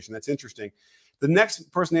situation? That's interesting. The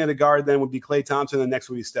next person they had to guard then would be Klay Thompson. The next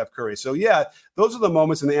would be Steph Curry. So, yeah, those are the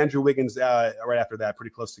moments. And Andrew Wiggins right after that, pretty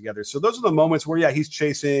close together. So those are the moments where, he's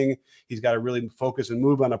chasing. He's got to really focus and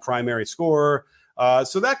move on a primary scorer.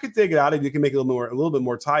 So that could take it out of you. It can make it a little bit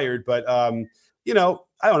more tired. But, I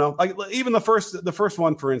don't know. Like even the first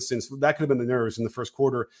one, for instance, that could have been the nerves in the first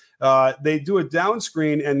quarter. They do a down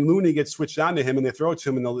screen and Looney gets switched on to him and they throw it to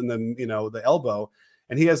him in the elbow.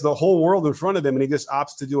 And he has the whole world in front of him, and he just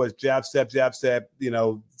opts to do a jab step,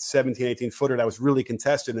 17, 18 footer that was really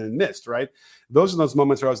contested and missed, right? Those are those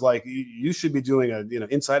moments where I was like, you should be doing a,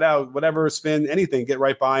 inside out, whatever, spin, anything, get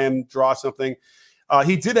right by him, draw something.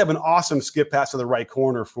 He did have an awesome skip pass to the right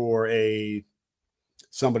corner for a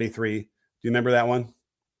somebody three. Do you remember that one?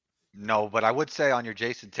 No, but I would say on your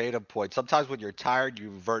Jason Tatum point, sometimes when you're tired, you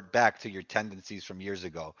revert back to your tendencies from years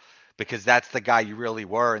ago, because that's the guy you really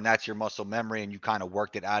were, and that's your muscle memory, and you kind of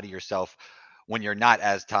worked it out of yourself when you're not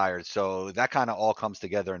as tired. So that kind of all comes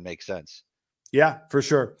together and makes sense. Yeah, for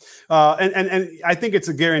sure. And I think it's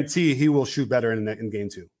a guarantee he will shoot better in game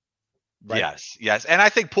two. Right? Yes. And I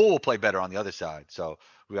think Poole will play better on the other side. So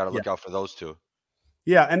we got to look out for those two.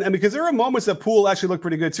 Yeah, and because there were moments that Poole actually looked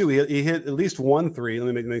pretty good too. He hit at least 1 3.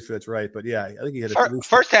 Let me make sure that's right. But yeah, I think he hit it.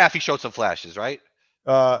 First half, he showed some flashes, right?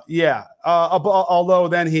 Although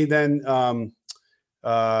then he let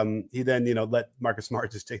Marcus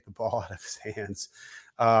Smart just take the ball out of his hands.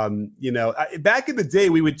 Back in the day,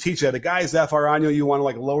 we would teach that the guys that far on you want to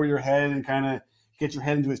like lower your head and kind of get your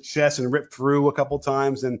head into his chest and rip through a couple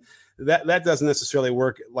times, and that doesn't necessarily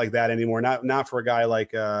work like that anymore. Not for a guy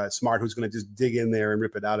like Smart, who's going to just dig in there and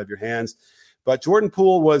rip it out of your hands. But Jordan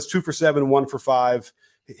Poole was 2 for 7, 1 for 5.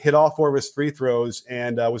 Hit all 4 of his free throws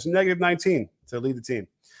and was -19 to lead the team.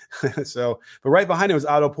 But right behind him was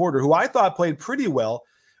Otto Porter, who I thought played pretty well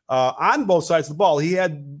on both sides of the ball. He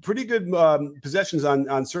had pretty good possessions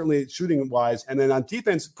on certainly shooting wise, and then on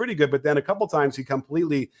defense pretty good. But then a couple times he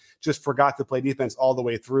completely just forgot to play defense all the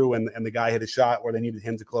way through, and the guy hit a shot where they needed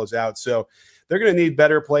him to close out. So they're going to need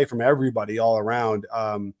better play from everybody all around.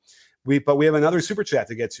 But we have another super chat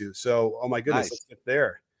to get to. So oh my goodness, Let's get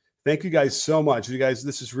there. Thank you guys so much. You guys,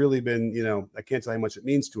 this has really been, I can't tell you how much it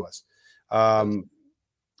means to us.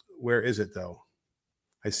 Where is it though?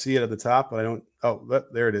 I see it at the top, but I don't. Oh,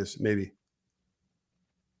 there it is. Maybe.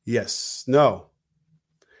 Yes. No.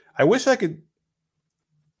 I wish I could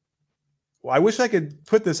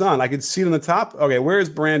put this on. I could see it on the top. Okay. Where is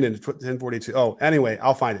Brandon? 1042. Oh, anyway,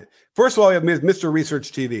 I'll find it. First of all, we have Mr.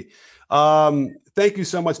 Research TV. Thank you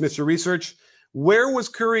so much, Mr. Research. Where was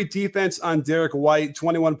Curry defense on Derek White?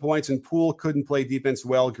 21 points, and Poole couldn't play defense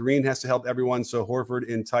well. Green has to help everyone, so Horford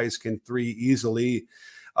and Tice can 3 easily.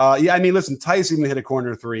 Listen, Tice even hit a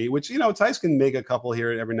corner 3, which, Tice can make a couple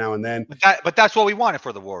here every now and then. But that's what we wanted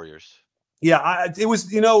for the Warriors. Yeah, it was,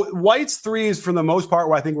 White's 3s for the most part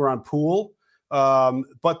where I think we're on Poole.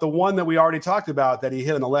 But the one that we already talked about that he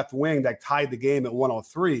hit on the left wing that tied the game at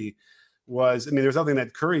 103 was, there's nothing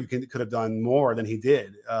that Curry could have done more than he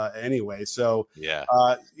did anyway. So, yeah,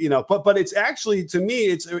 but it's actually, to me,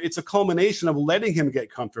 it's a culmination of letting him get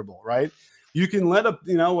comfortable, right? You can let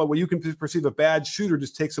you can perceive a bad shooter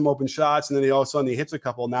just take some open shots, and then all of a sudden he hits a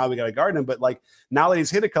couple. Now we got to guard him. But like now that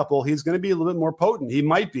he's hit a couple, he's going to be a little bit more potent. He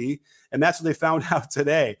might be, and that's what they found out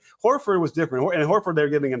today. Horford was different, and Horford, they're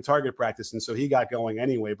giving him target practice, and so he got going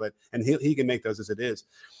anyway. And he can make those as it is.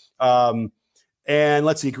 And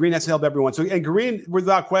let's see, Green has to help everyone. So, and Green,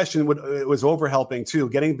 without question, was over helping too,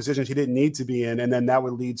 getting positions he didn't need to be in, and then that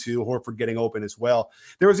would lead to Horford getting open as well.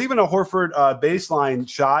 There was even a Horford baseline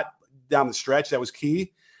shot down the stretch that was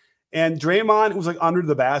key, and Draymond was like under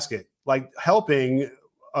the basket, like helping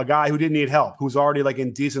a guy who didn't need help, who's already like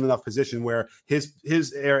in decent enough position where his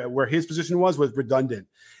area, where his position was redundant,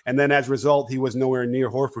 and then as a result, he was nowhere near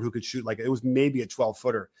Horford, who could shoot like it was maybe a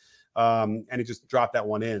 12-footer, and he just dropped that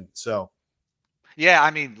one in. So.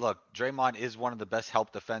 Yeah, look, Draymond is one of the best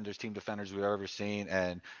help defenders, team defenders we've ever seen,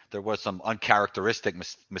 and there was some uncharacteristic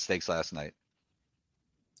mistakes last night.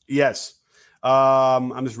 Yes.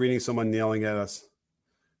 I'm just reading someone yelling at us.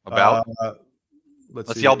 About?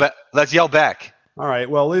 Let's yell back. Let's yell back. All right.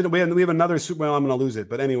 Well, we have another Super Bowl. I'm going to lose it.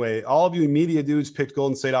 But anyway, all of you media dudes picked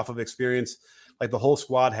Golden State off of experience. Like the whole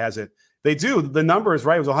squad has it. They do. The number is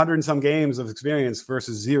right. It was 100 and some games of experience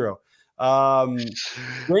versus 0. Well,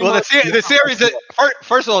 Draymond, the series.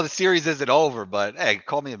 First of all, the series isn't over. But hey,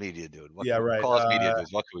 call me a media dude. yeah, right. Call us media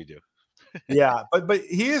dudes. What can we do? Yeah, but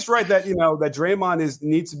he is right that that Draymond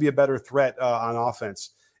needs to be a better threat on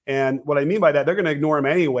offense. And what I mean by that, they're going to ignore him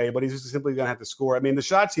anyway, but he's just simply going to have to score. I mean, the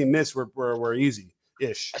shots he missed were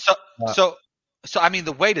easy-ish. So I mean,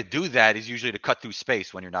 the way to do that is usually to cut through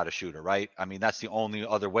space when you're not a shooter, right? I mean, that's the only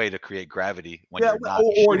other way to create gravity when you're not.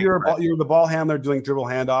 Or you're the ball handler doing dribble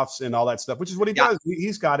handoffs and all that stuff, which is what he does.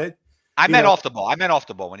 He's got it. I meant off the ball. I meant off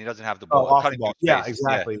the ball when he doesn't have the ball. Off the ball. Yeah,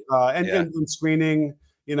 exactly. Yeah. And screening,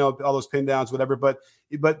 all those pin downs, whatever. But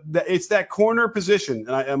it's that corner position,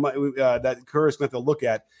 and that Kerr is going to have to look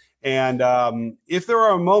at. And if there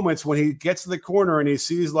are moments when he gets to the corner and he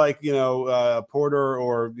sees Porter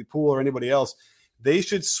or Poole or anybody else, they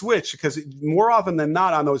should switch, because more often than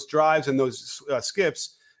not on those drives and those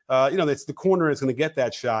skips, it's the corner that's going to get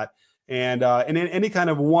that shot. And in any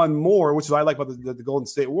kind of one more, which is what I like about the Golden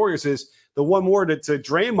State Warriors, is the one more to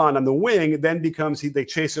Draymond on the wing then becomes they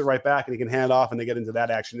chase it right back and he can hand off and they get into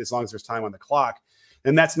that action as long as there's time on the clock.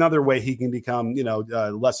 And that's another way he can become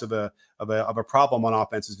less of a problem on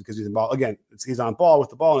offenses, because he's involved. Again, he's on ball with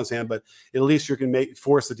the ball in his hand, but at least you can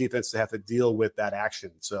force the defense to have to deal with that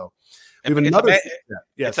action. So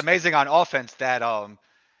it's amazing on offense that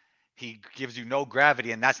he gives you no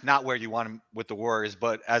gravity, and that's not where you want him with the Warriors.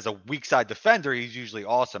 But as a weak side defender, he's usually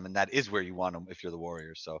awesome, and that is where you want him if you're the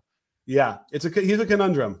Warriors. So yeah, he's a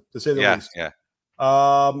conundrum, to say the least. Yeah.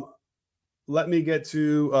 Let me get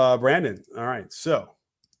to Brandon. All right, so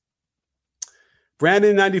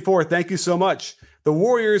Brandon 94, thank you so much. The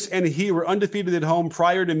Warriors and Heat were undefeated at home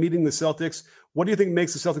prior to meeting the Celtics. What do you think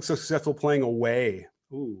makes the Celtics so successful playing away?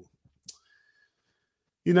 Ooh.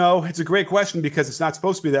 It's a great question, because it's not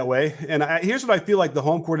supposed to be that way. And here's what I feel like the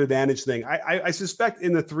home court advantage thing. I suspect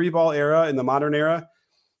in the 3-ball era, in the modern era,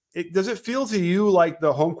 does it feel to you like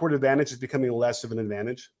the home court advantage is becoming less of an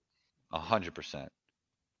advantage? 100%.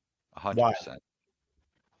 100%.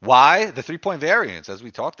 Why? The 3-point variance, as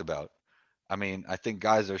we talked about. I mean, I think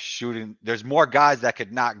guys are shooting. There's more guys that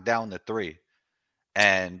could knock down the three.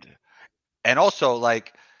 And also,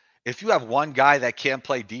 if you have one guy that can't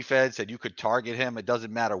play defense and you could target him, it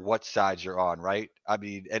doesn't matter what side you're on, right? I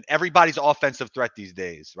mean, and everybody's offensive threat these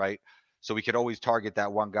days, right? So we could always target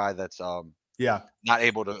that one guy that's not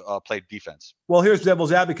able to play defense. Well, here's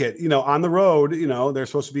devil's advocate. On the road, they're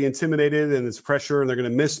supposed to be intimidated and it's pressure and they're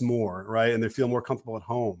going to miss more, right? And they feel more comfortable at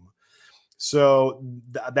home. So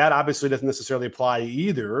that obviously doesn't necessarily apply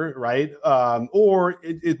either, right? Or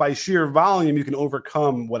by sheer volume, you can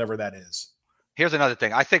overcome whatever that is. Here's another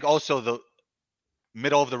thing. I think also the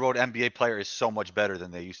middle of the road NBA player is so much better than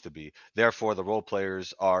they used to be. Therefore, the role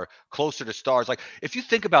players are closer to stars. Like, if you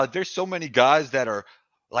think about it, there's so many guys that are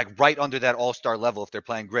right under that all-star level if they're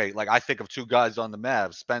playing great. I think of two guys on the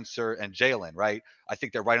Mavs, Spencer and Jalen, right? I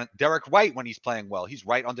think they're right on Derek White when he's playing well. He's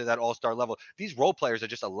right under that all-star level. These role players are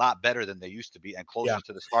just a lot better than they used to be and closer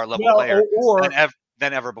to the star level player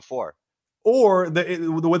than ever before. Or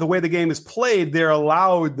the way the game is played, they're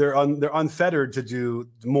allowed, they're unfettered to do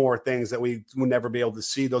more things that we would never be able to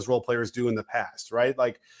see those role players do in the past, right?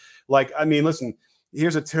 I mean, listen,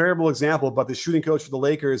 here's a terrible example, but the shooting coach for the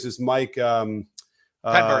Lakers is Mike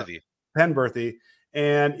Penberthy.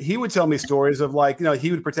 And he would tell me stories of he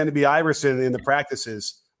would pretend to be Iverson in the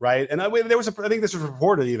practices, right? And I think this was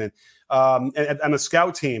reported even on a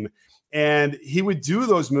scout team. And he would do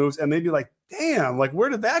those moves and they'd be like, damn, where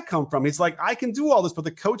did that come from? He's like, I can do all this, but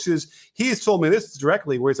the coaches, he has told me this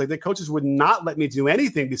directly, where he's like, the coaches would not let me do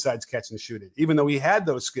anything besides catch and shoot it, even though he had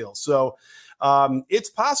those skills. So it's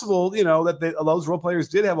possible, that those role players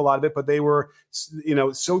did have a lot of it, but they were,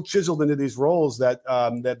 so chiseled into these roles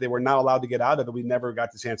that they were not allowed to get out of it. We never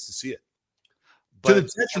got the chance to see it, to the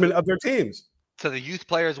detriment of their teams. To the youth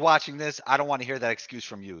players watching this, I don't want to hear that excuse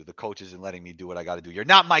from you. The coach isn't letting me do what I got to do. You're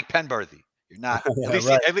not Mike Penberthy. You're not.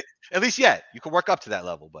 At least yet. You can work up to that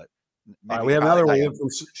level. But all right, we have another one from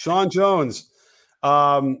Sean Jones.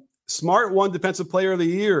 Smart won Defensive Player of the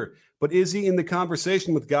Year, but is he in the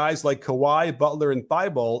conversation with guys like Kawhi, Butler, and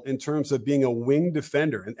Thibault in terms of being a wing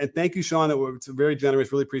defender? And thank you, Sean. It's very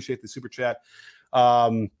generous. Really appreciate the super chat.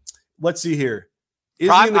 Let's see here.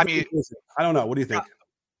 I don't know. What do you think?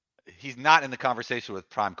 He's not in the conversation with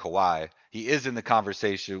Prime Kawhi. He is in the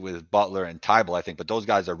conversation with Butler and Thibault, I think, but those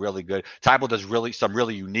guys are really good. Thibault does some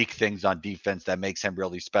really unique things on defense that makes him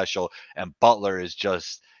really special, and Butler is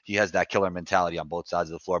he has that killer mentality on both sides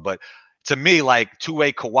of the floor. But to me,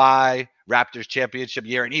 two-way Kawhi, Raptors championship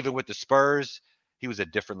year, and even with the Spurs, he was a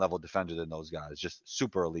different level defender than those guys, just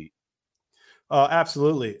super elite.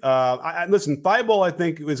 Absolutely. Listen, Thibault, I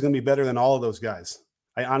think, is going to be better than all of those guys.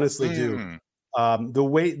 I honestly do. Mm, The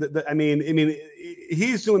way that I mean,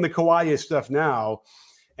 he's doing the Kawhi stuff now,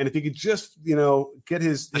 and if he could just get the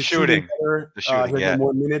his shooting shooting, better, the shooting, he'll get yeah.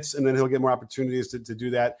 more minutes, and then he'll get more opportunities to do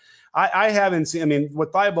that. I haven't seen. I mean,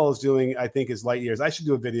 what Thibault is doing, I think, is light years. I should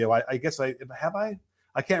do a video. I guess I have I.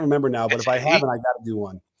 I can't remember now, but It's if I haven't, I got to do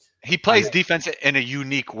one. he plays defense in a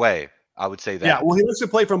unique way. I would say Yeah, that. well, he likes to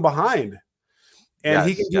play from behind. And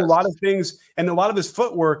he can Yes, do a yes. lot of things, and a lot of his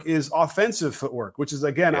footwork is offensive footwork, which is,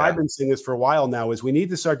 again, Yeah. I've been saying this for a while now, is we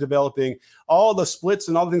need to start developing all the splits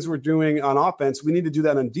and all the things we're doing on offense. We need to do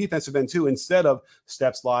that on defensive end too, instead of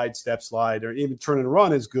step slide, or even turn and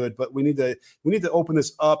run is good. But we need to open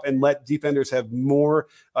this up and let defenders have more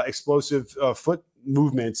explosive foot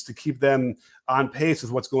movements to keep them on pace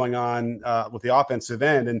with what's going on with the offensive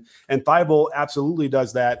end. And Thibault absolutely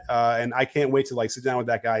does that. And I can't wait to sit down with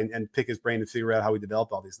that guy and pick his brain and figure out how we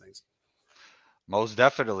develop all these things. Most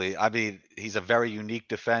definitely. I mean, he's a very unique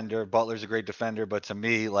defender. Butler's a great defender, but to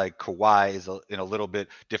me, Kawhi is in a little bit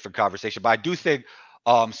different conversation. But I do think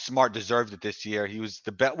Smart deserved it this year. He was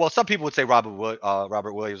the best. Well, some people would say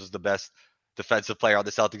Robert Williams was the best defensive player on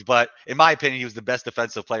the Celtics, but in my opinion, he was the best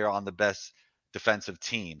defensive player on the best defensive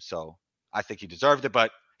team. So I think he deserved it,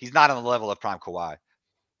 but he's not on the level of prime Kawhi.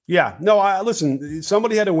 Yeah, no. Listen.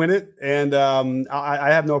 Somebody had to win it, and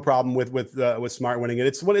I have no problem with Smart winning it.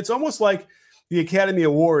 It's almost like the Academy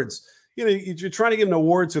Awards. You're trying to give an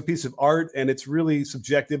award to a piece of art, and it's really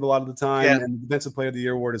subjective a lot of the time. Yeah. And the Defensive Player of the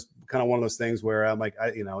Year award is kind of one of those things where I'm like,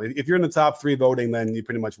 if you're in the top 3 voting, then you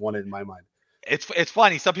pretty much won it in my mind. It's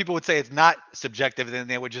funny. Some people would say it's not subjective, and then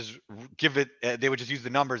they would just give it. They would just use the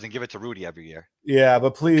numbers and give it to Rudy every year. Yeah,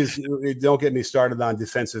 but please don't get me started on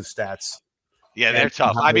defensive stats. Yeah, they're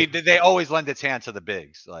tough. I mean, they always lend its hand to the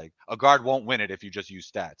bigs. Like a guard won't win it if you just use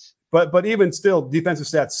stats. But even still, defensive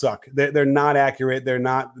stats suck. They're not accurate. They're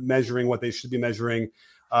not measuring what they should be measuring.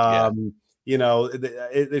 It's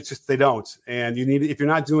just they don't. And you need, if you're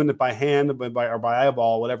not doing it by hand, or by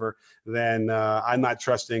eyeball, whatever, then I'm not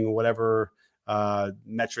trusting whatever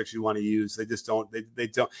metrics you want to use. They just don't. They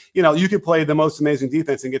don't. You can play the most amazing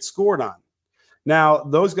defense and get scored on. Now,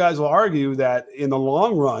 those guys will argue that in the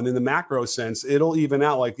long run, in the macro sense, it'll even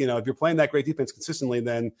out. Like, if you're playing that great defense consistently,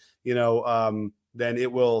 then then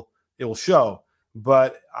it will show.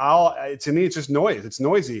 But to me, it's just noise. It's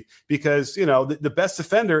noisy because, the best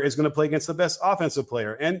defender is going to play against the best offensive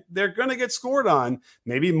player, and they're going to get scored on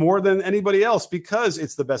maybe more than anybody else because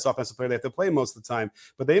it's the best offensive player they have to play most of the time.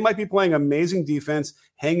 But they might be playing amazing defense,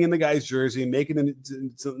 hanging the guy's jersey, making it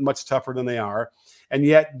much tougher than they are. And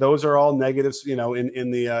yet those are all negatives, in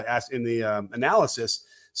the analysis.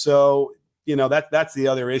 So, that's the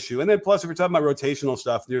other issue. And then plus, if you're talking about rotational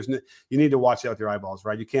stuff, you need to watch out with your eyeballs,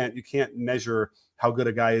 right? You can't measure how good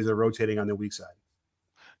a guy is at rotating on the weak side.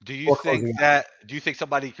 Do you think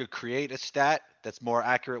somebody could create a stat that's more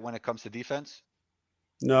accurate when it comes to defense?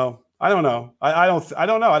 No, I don't know. I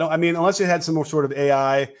don't know. I mean, unless you had some more sort of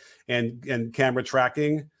AI and camera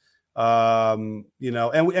tracking, and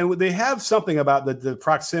they have something about the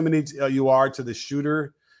proximity you are to the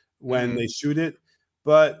shooter when they shoot it.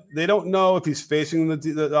 But they don't know if he's facing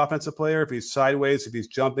the offensive player, if he's sideways, if he's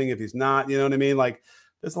jumping, if he's not. You know what I mean? Like,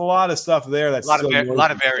 there's a lot of stuff there. That's a lot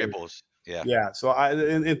of variables. Yeah. Yeah. So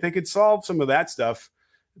if they could solve some of that stuff,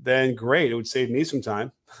 then great. It would save me some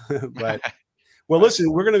time. But well,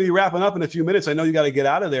 listen, we're going to be wrapping up in a few minutes. I know you got to get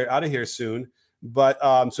out of here soon. But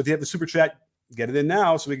so if you have the super chat, get it in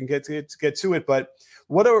now so we can get to it. But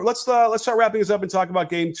let's start wrapping this up and talk about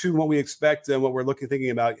game 2 and what we expect and what we're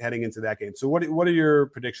thinking about heading into that game. So what are your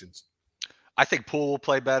predictions? I think Poole will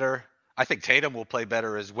play better. I think Tatum will play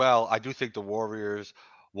better as well. I do think the Warriors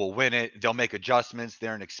will win it. They'll make adjustments.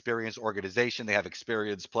 They're an experienced organization. They have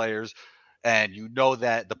experienced players. And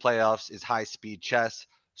that the playoffs is high-speed chess.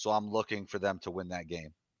 So I'm looking for them to win that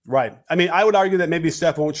game. Right. I mean, I would argue that maybe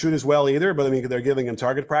Steph won't shoot as well either, but I mean, they're giving him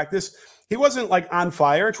target practice. He wasn't on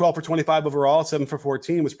fire. 12 for 25 overall, 7 for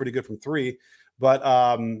 14 was pretty good from 3. But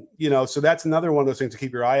so that's another one of those things to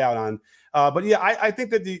keep your eye out on. But yeah, I think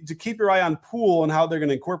that to keep your eye on Poole and how they're going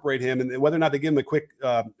to incorporate him and whether or not they give him a quick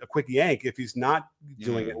yank if he's not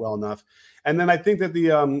doing it well enough. And then I think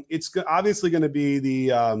that it's obviously going to be the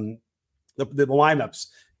lineups.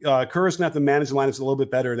 Kerr's going to have to manage the lineups a little bit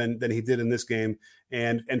better than he did in this game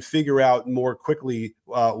and figure out more quickly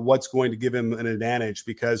what's going to give him an advantage.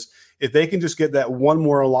 Because if they can just get that one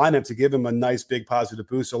more lineup to give him a nice big positive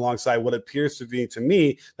boost alongside what appears to be to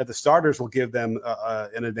me that the starters will give them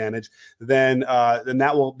an advantage, then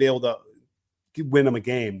that will be able to win them a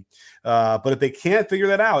game. But if they can't figure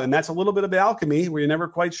that out, and that's a little bit of alchemy where you're never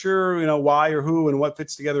quite sure, why or who and what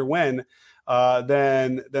fits together when.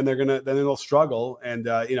 then they'll struggle. And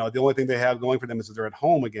the only thing they have going for them is that they're at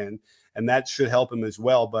home again, and that should help them as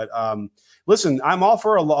well. But listen, I'm all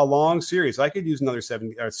for a long series. I could use another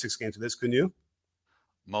 7 or 6 games of this. Couldn't you?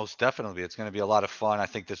 Most definitely. It's going to be a lot of fun. I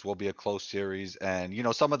think this will be a close series. And,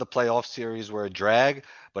 some of the playoff series were a drag,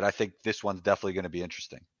 but I think this one's definitely going to be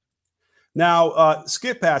interesting. Now,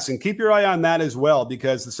 skip passing, keep your eye on that as well,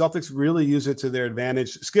 because the Celtics really use it to their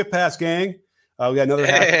advantage. Skip pass gang. We got another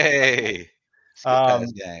skip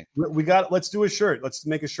pass gang. Let's do a shirt. Let's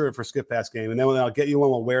make a shirt for skip pass game. And then I'll get you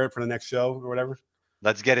one. We'll wear it for the next show or whatever.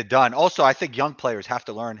 Let's get it done. Also, I think young players have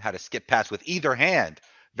to learn how to skip pass with either hand.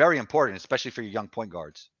 Very important, especially for your young point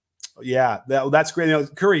guards. Yeah, that's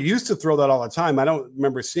great. Curry used to throw that all the time. I don't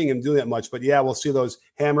remember seeing him do that much, but yeah, we'll see those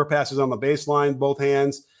hammer passes on the baseline, both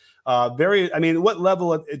hands. What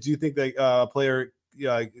level do you think the player,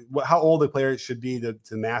 how old a player should be to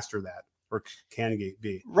master that, or can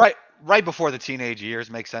be? Right before the teenage years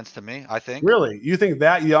makes sense to me, I think. Really? You think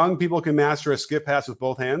that young people can master a skip pass with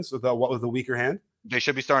both hands with a weaker hand? They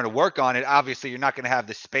should be starting to work on it. Obviously, you're not going to have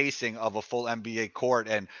the spacing of a full NBA court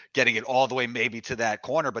and getting it all the way maybe to that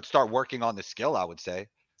corner, but start working on the skill, I would say.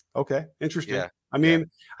 Okay, interesting. Yeah.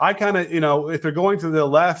 I kind of, if they're going to the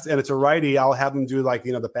left and it's a righty, I'll have them do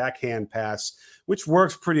the backhand pass, which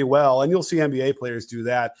works pretty well. And you'll see NBA players do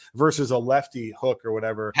that versus a lefty hook or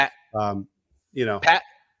whatever.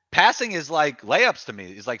 Passing is like layups to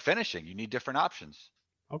me. It's like finishing. You need different options.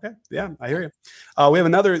 Okay. Yeah, I hear you. We have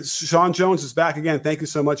another. Sean Jones is back again. Thank you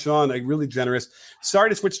so much, Sean. Really generous. Sorry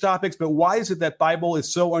to switch topics, but why is it that Thybulle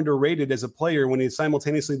is so underrated as a player when he's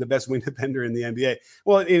simultaneously the best wing defender in the NBA?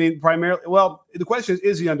 Well, the question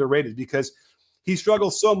is he underrated? Because he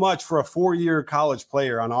struggles so much for a 4-year college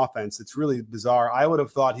player on offense. It's really bizarre. I would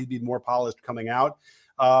have thought he'd be more polished coming out.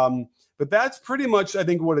 But that's pretty much, I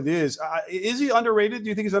think, what it is. Is he underrated? Do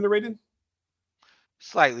you think he's underrated?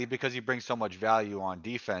 Slightly, because he brings so much value on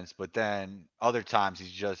defense, but then other times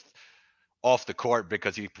he's just off the court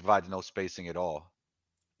because he provides no spacing at all.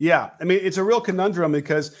 Yeah, it's a real conundrum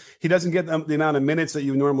because he doesn't get the amount of minutes that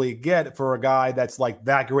you normally get for a guy that's like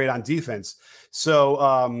that great on defense.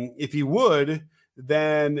 So if he would,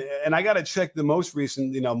 then, and I got to check the most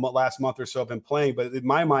recent, last month or so I've been playing, but in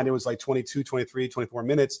my mind, it was like 22, 23, 24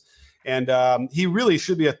 minutes. And he really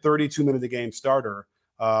should be a 32-minute-a-game starter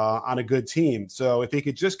on a good team. So if he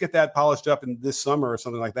could just get that polished up in this summer or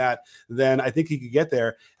something like that, then I think he could get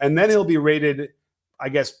there. And then he'll be rated, I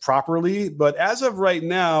guess, properly. But as of right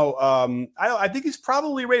now, I think he's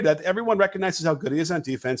probably rated. Everyone recognizes how good he is on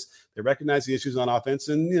defense. They recognize the issues on offense.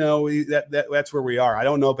 And, that's where we are. I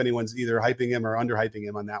don't know if anyone's either hyping him or underhyping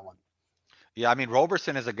him on that one. Yeah,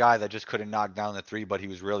 Roberson is a guy that just couldn't knock down the three, but he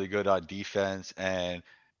was really good on defense. And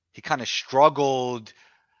he kind of struggled.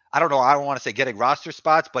 I don't know. I don't want to say getting roster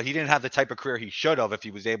spots, but he didn't have the type of career he should have if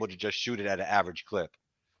he was able to just shoot it at an average clip.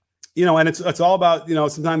 And it's all about,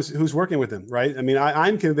 sometimes who's working with him, right?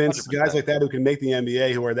 I'm convinced 100%. Guys like that who can make the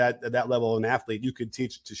NBA, who are that level of an athlete, you could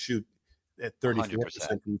teach to shoot at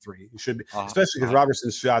 34% from three. You should be, especially because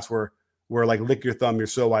Robertson's shots were like lick your thumb, you're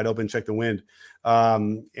so wide open, check the wind.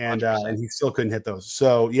 And he still couldn't hit those.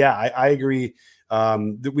 So yeah, I agree.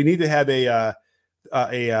 That we need to have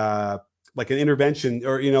like an intervention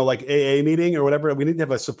or, like AA meeting or whatever. We need to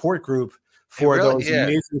have a support group for those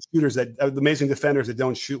amazing shooters the amazing defenders that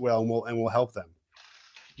don't shoot well, and we'll help them.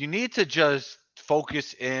 You need to just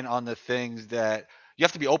focus in on the things that you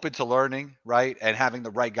have to be open to learning, right? And having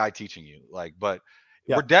the right guy teaching you.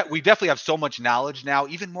 We definitely have so much knowledge now,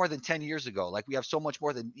 even more than 10 years ago. We have so much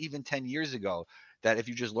more than even 10 years ago that if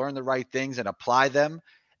you just learn the right things and apply them,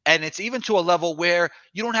 and it's even to a level where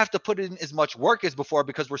you don't have to put in as much work as before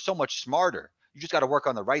because we're so much smarter. You just got to work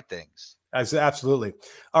on the right things. Absolutely.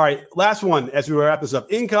 All right. Last one as we wrap this up.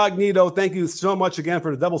 Incognito, thank you so much again for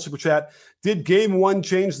the double super chat. Did game one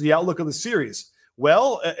change the outlook of the series?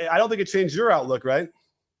 Well, I don't think it changed your outlook, right?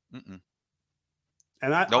 Mm-mm.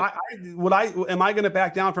 And am I going to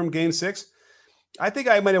back down from game 6? I think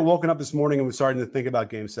I might have woken up this morning and was starting to think about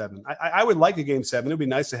game 7. I would like a game 7. It'd be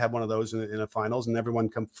nice to have one of those in a finals and everyone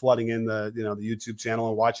come flooding in the YouTube channel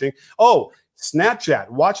and watching. Oh, Snapchat.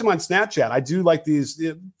 Watch them on Snapchat. I do like these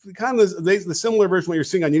kind of the similar version of what you're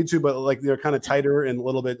seeing on YouTube, but they're kind of tighter and a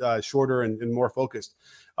little bit shorter and more focused.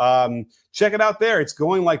 Check it out there. It's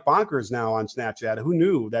going like bonkers now on Snapchat. Who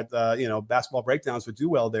knew that basketball breakdowns would do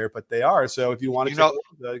well there, but they are. So if you want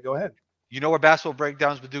to go ahead. You know where basketball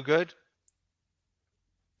breakdowns would do good?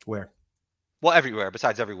 Where? Well, everywhere.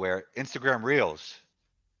 Besides everywhere, Instagram Reels.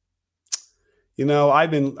 I've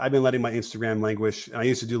been letting my Instagram languish. I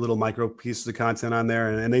used to do little micro pieces of content on there,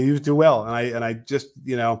 and they used to do well. And I just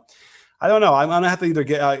I don't know. I'm gonna have to either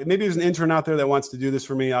get maybe there's an intern out there that wants to do this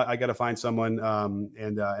for me. I got to find someone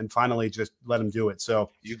and finally just let him do it.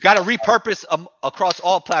 So you got to repurpose across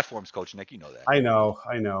all platforms, Coach Nick. You know that. I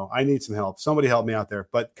know. I need some help. Somebody help me out there.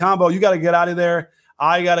 But Combo, you got to get out of there.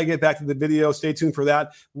 I got to get back to the video. Stay tuned for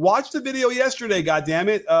that. Watch the video yesterday. God damn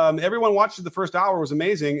it! Everyone watched it. The first hour was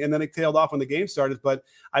amazing, and then it tailed off when the game started. But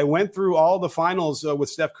I went through all the finals with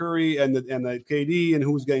Steph Curry and the KD and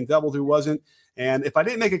who was getting doubled, who wasn't. And if I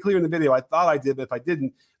didn't make it clear in the video, I thought I did, but if I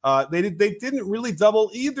didn't, they didn't really double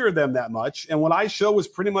either of them that much. And what I show was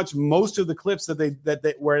pretty much most of the clips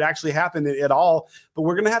that where it actually happened at all. But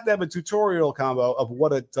we're gonna have to have a tutorial Combo of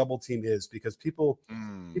what a double team is, because people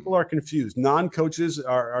are confused. Non-coaches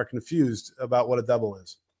are confused about what a double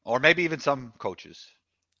is, or maybe even some coaches.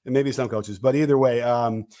 And maybe some coaches, but either way,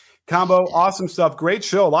 Combo, awesome stuff. Great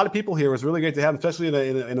show. A lot of people here. It was really great to have, especially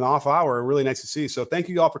in an off hour. Really nice to see. So thank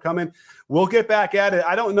you all for coming. We'll get back at it.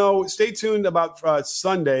 I don't know. Stay tuned about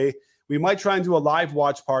Sunday. We might try and do a live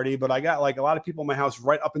watch party, but I got like a lot of people in my house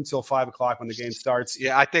right up until 5 o'clock when the game starts.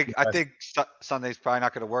 Yeah, I think Sunday's probably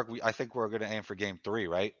not going to work. I think we're going to aim for game 3,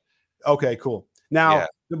 right? Okay, cool. Now,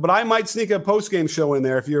 but I might sneak a post-game show in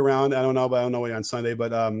there if you're around. I don't know what on Sunday,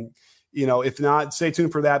 but if not, stay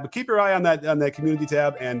tuned for that. But keep your eye on that community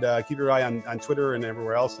tab, and keep your eye on Twitter and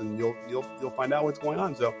everywhere else, and you'll find out what's going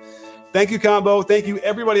on. So, thank you, Combo. Thank you,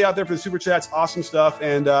 everybody out there for the super chats. Awesome stuff.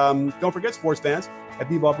 And don't forget, sports fans, at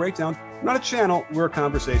B-Ball Breakdown, we're not a channel, we're a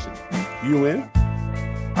conversation. You in?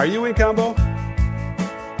 Are you in, Combo?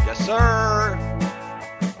 Yes, sir.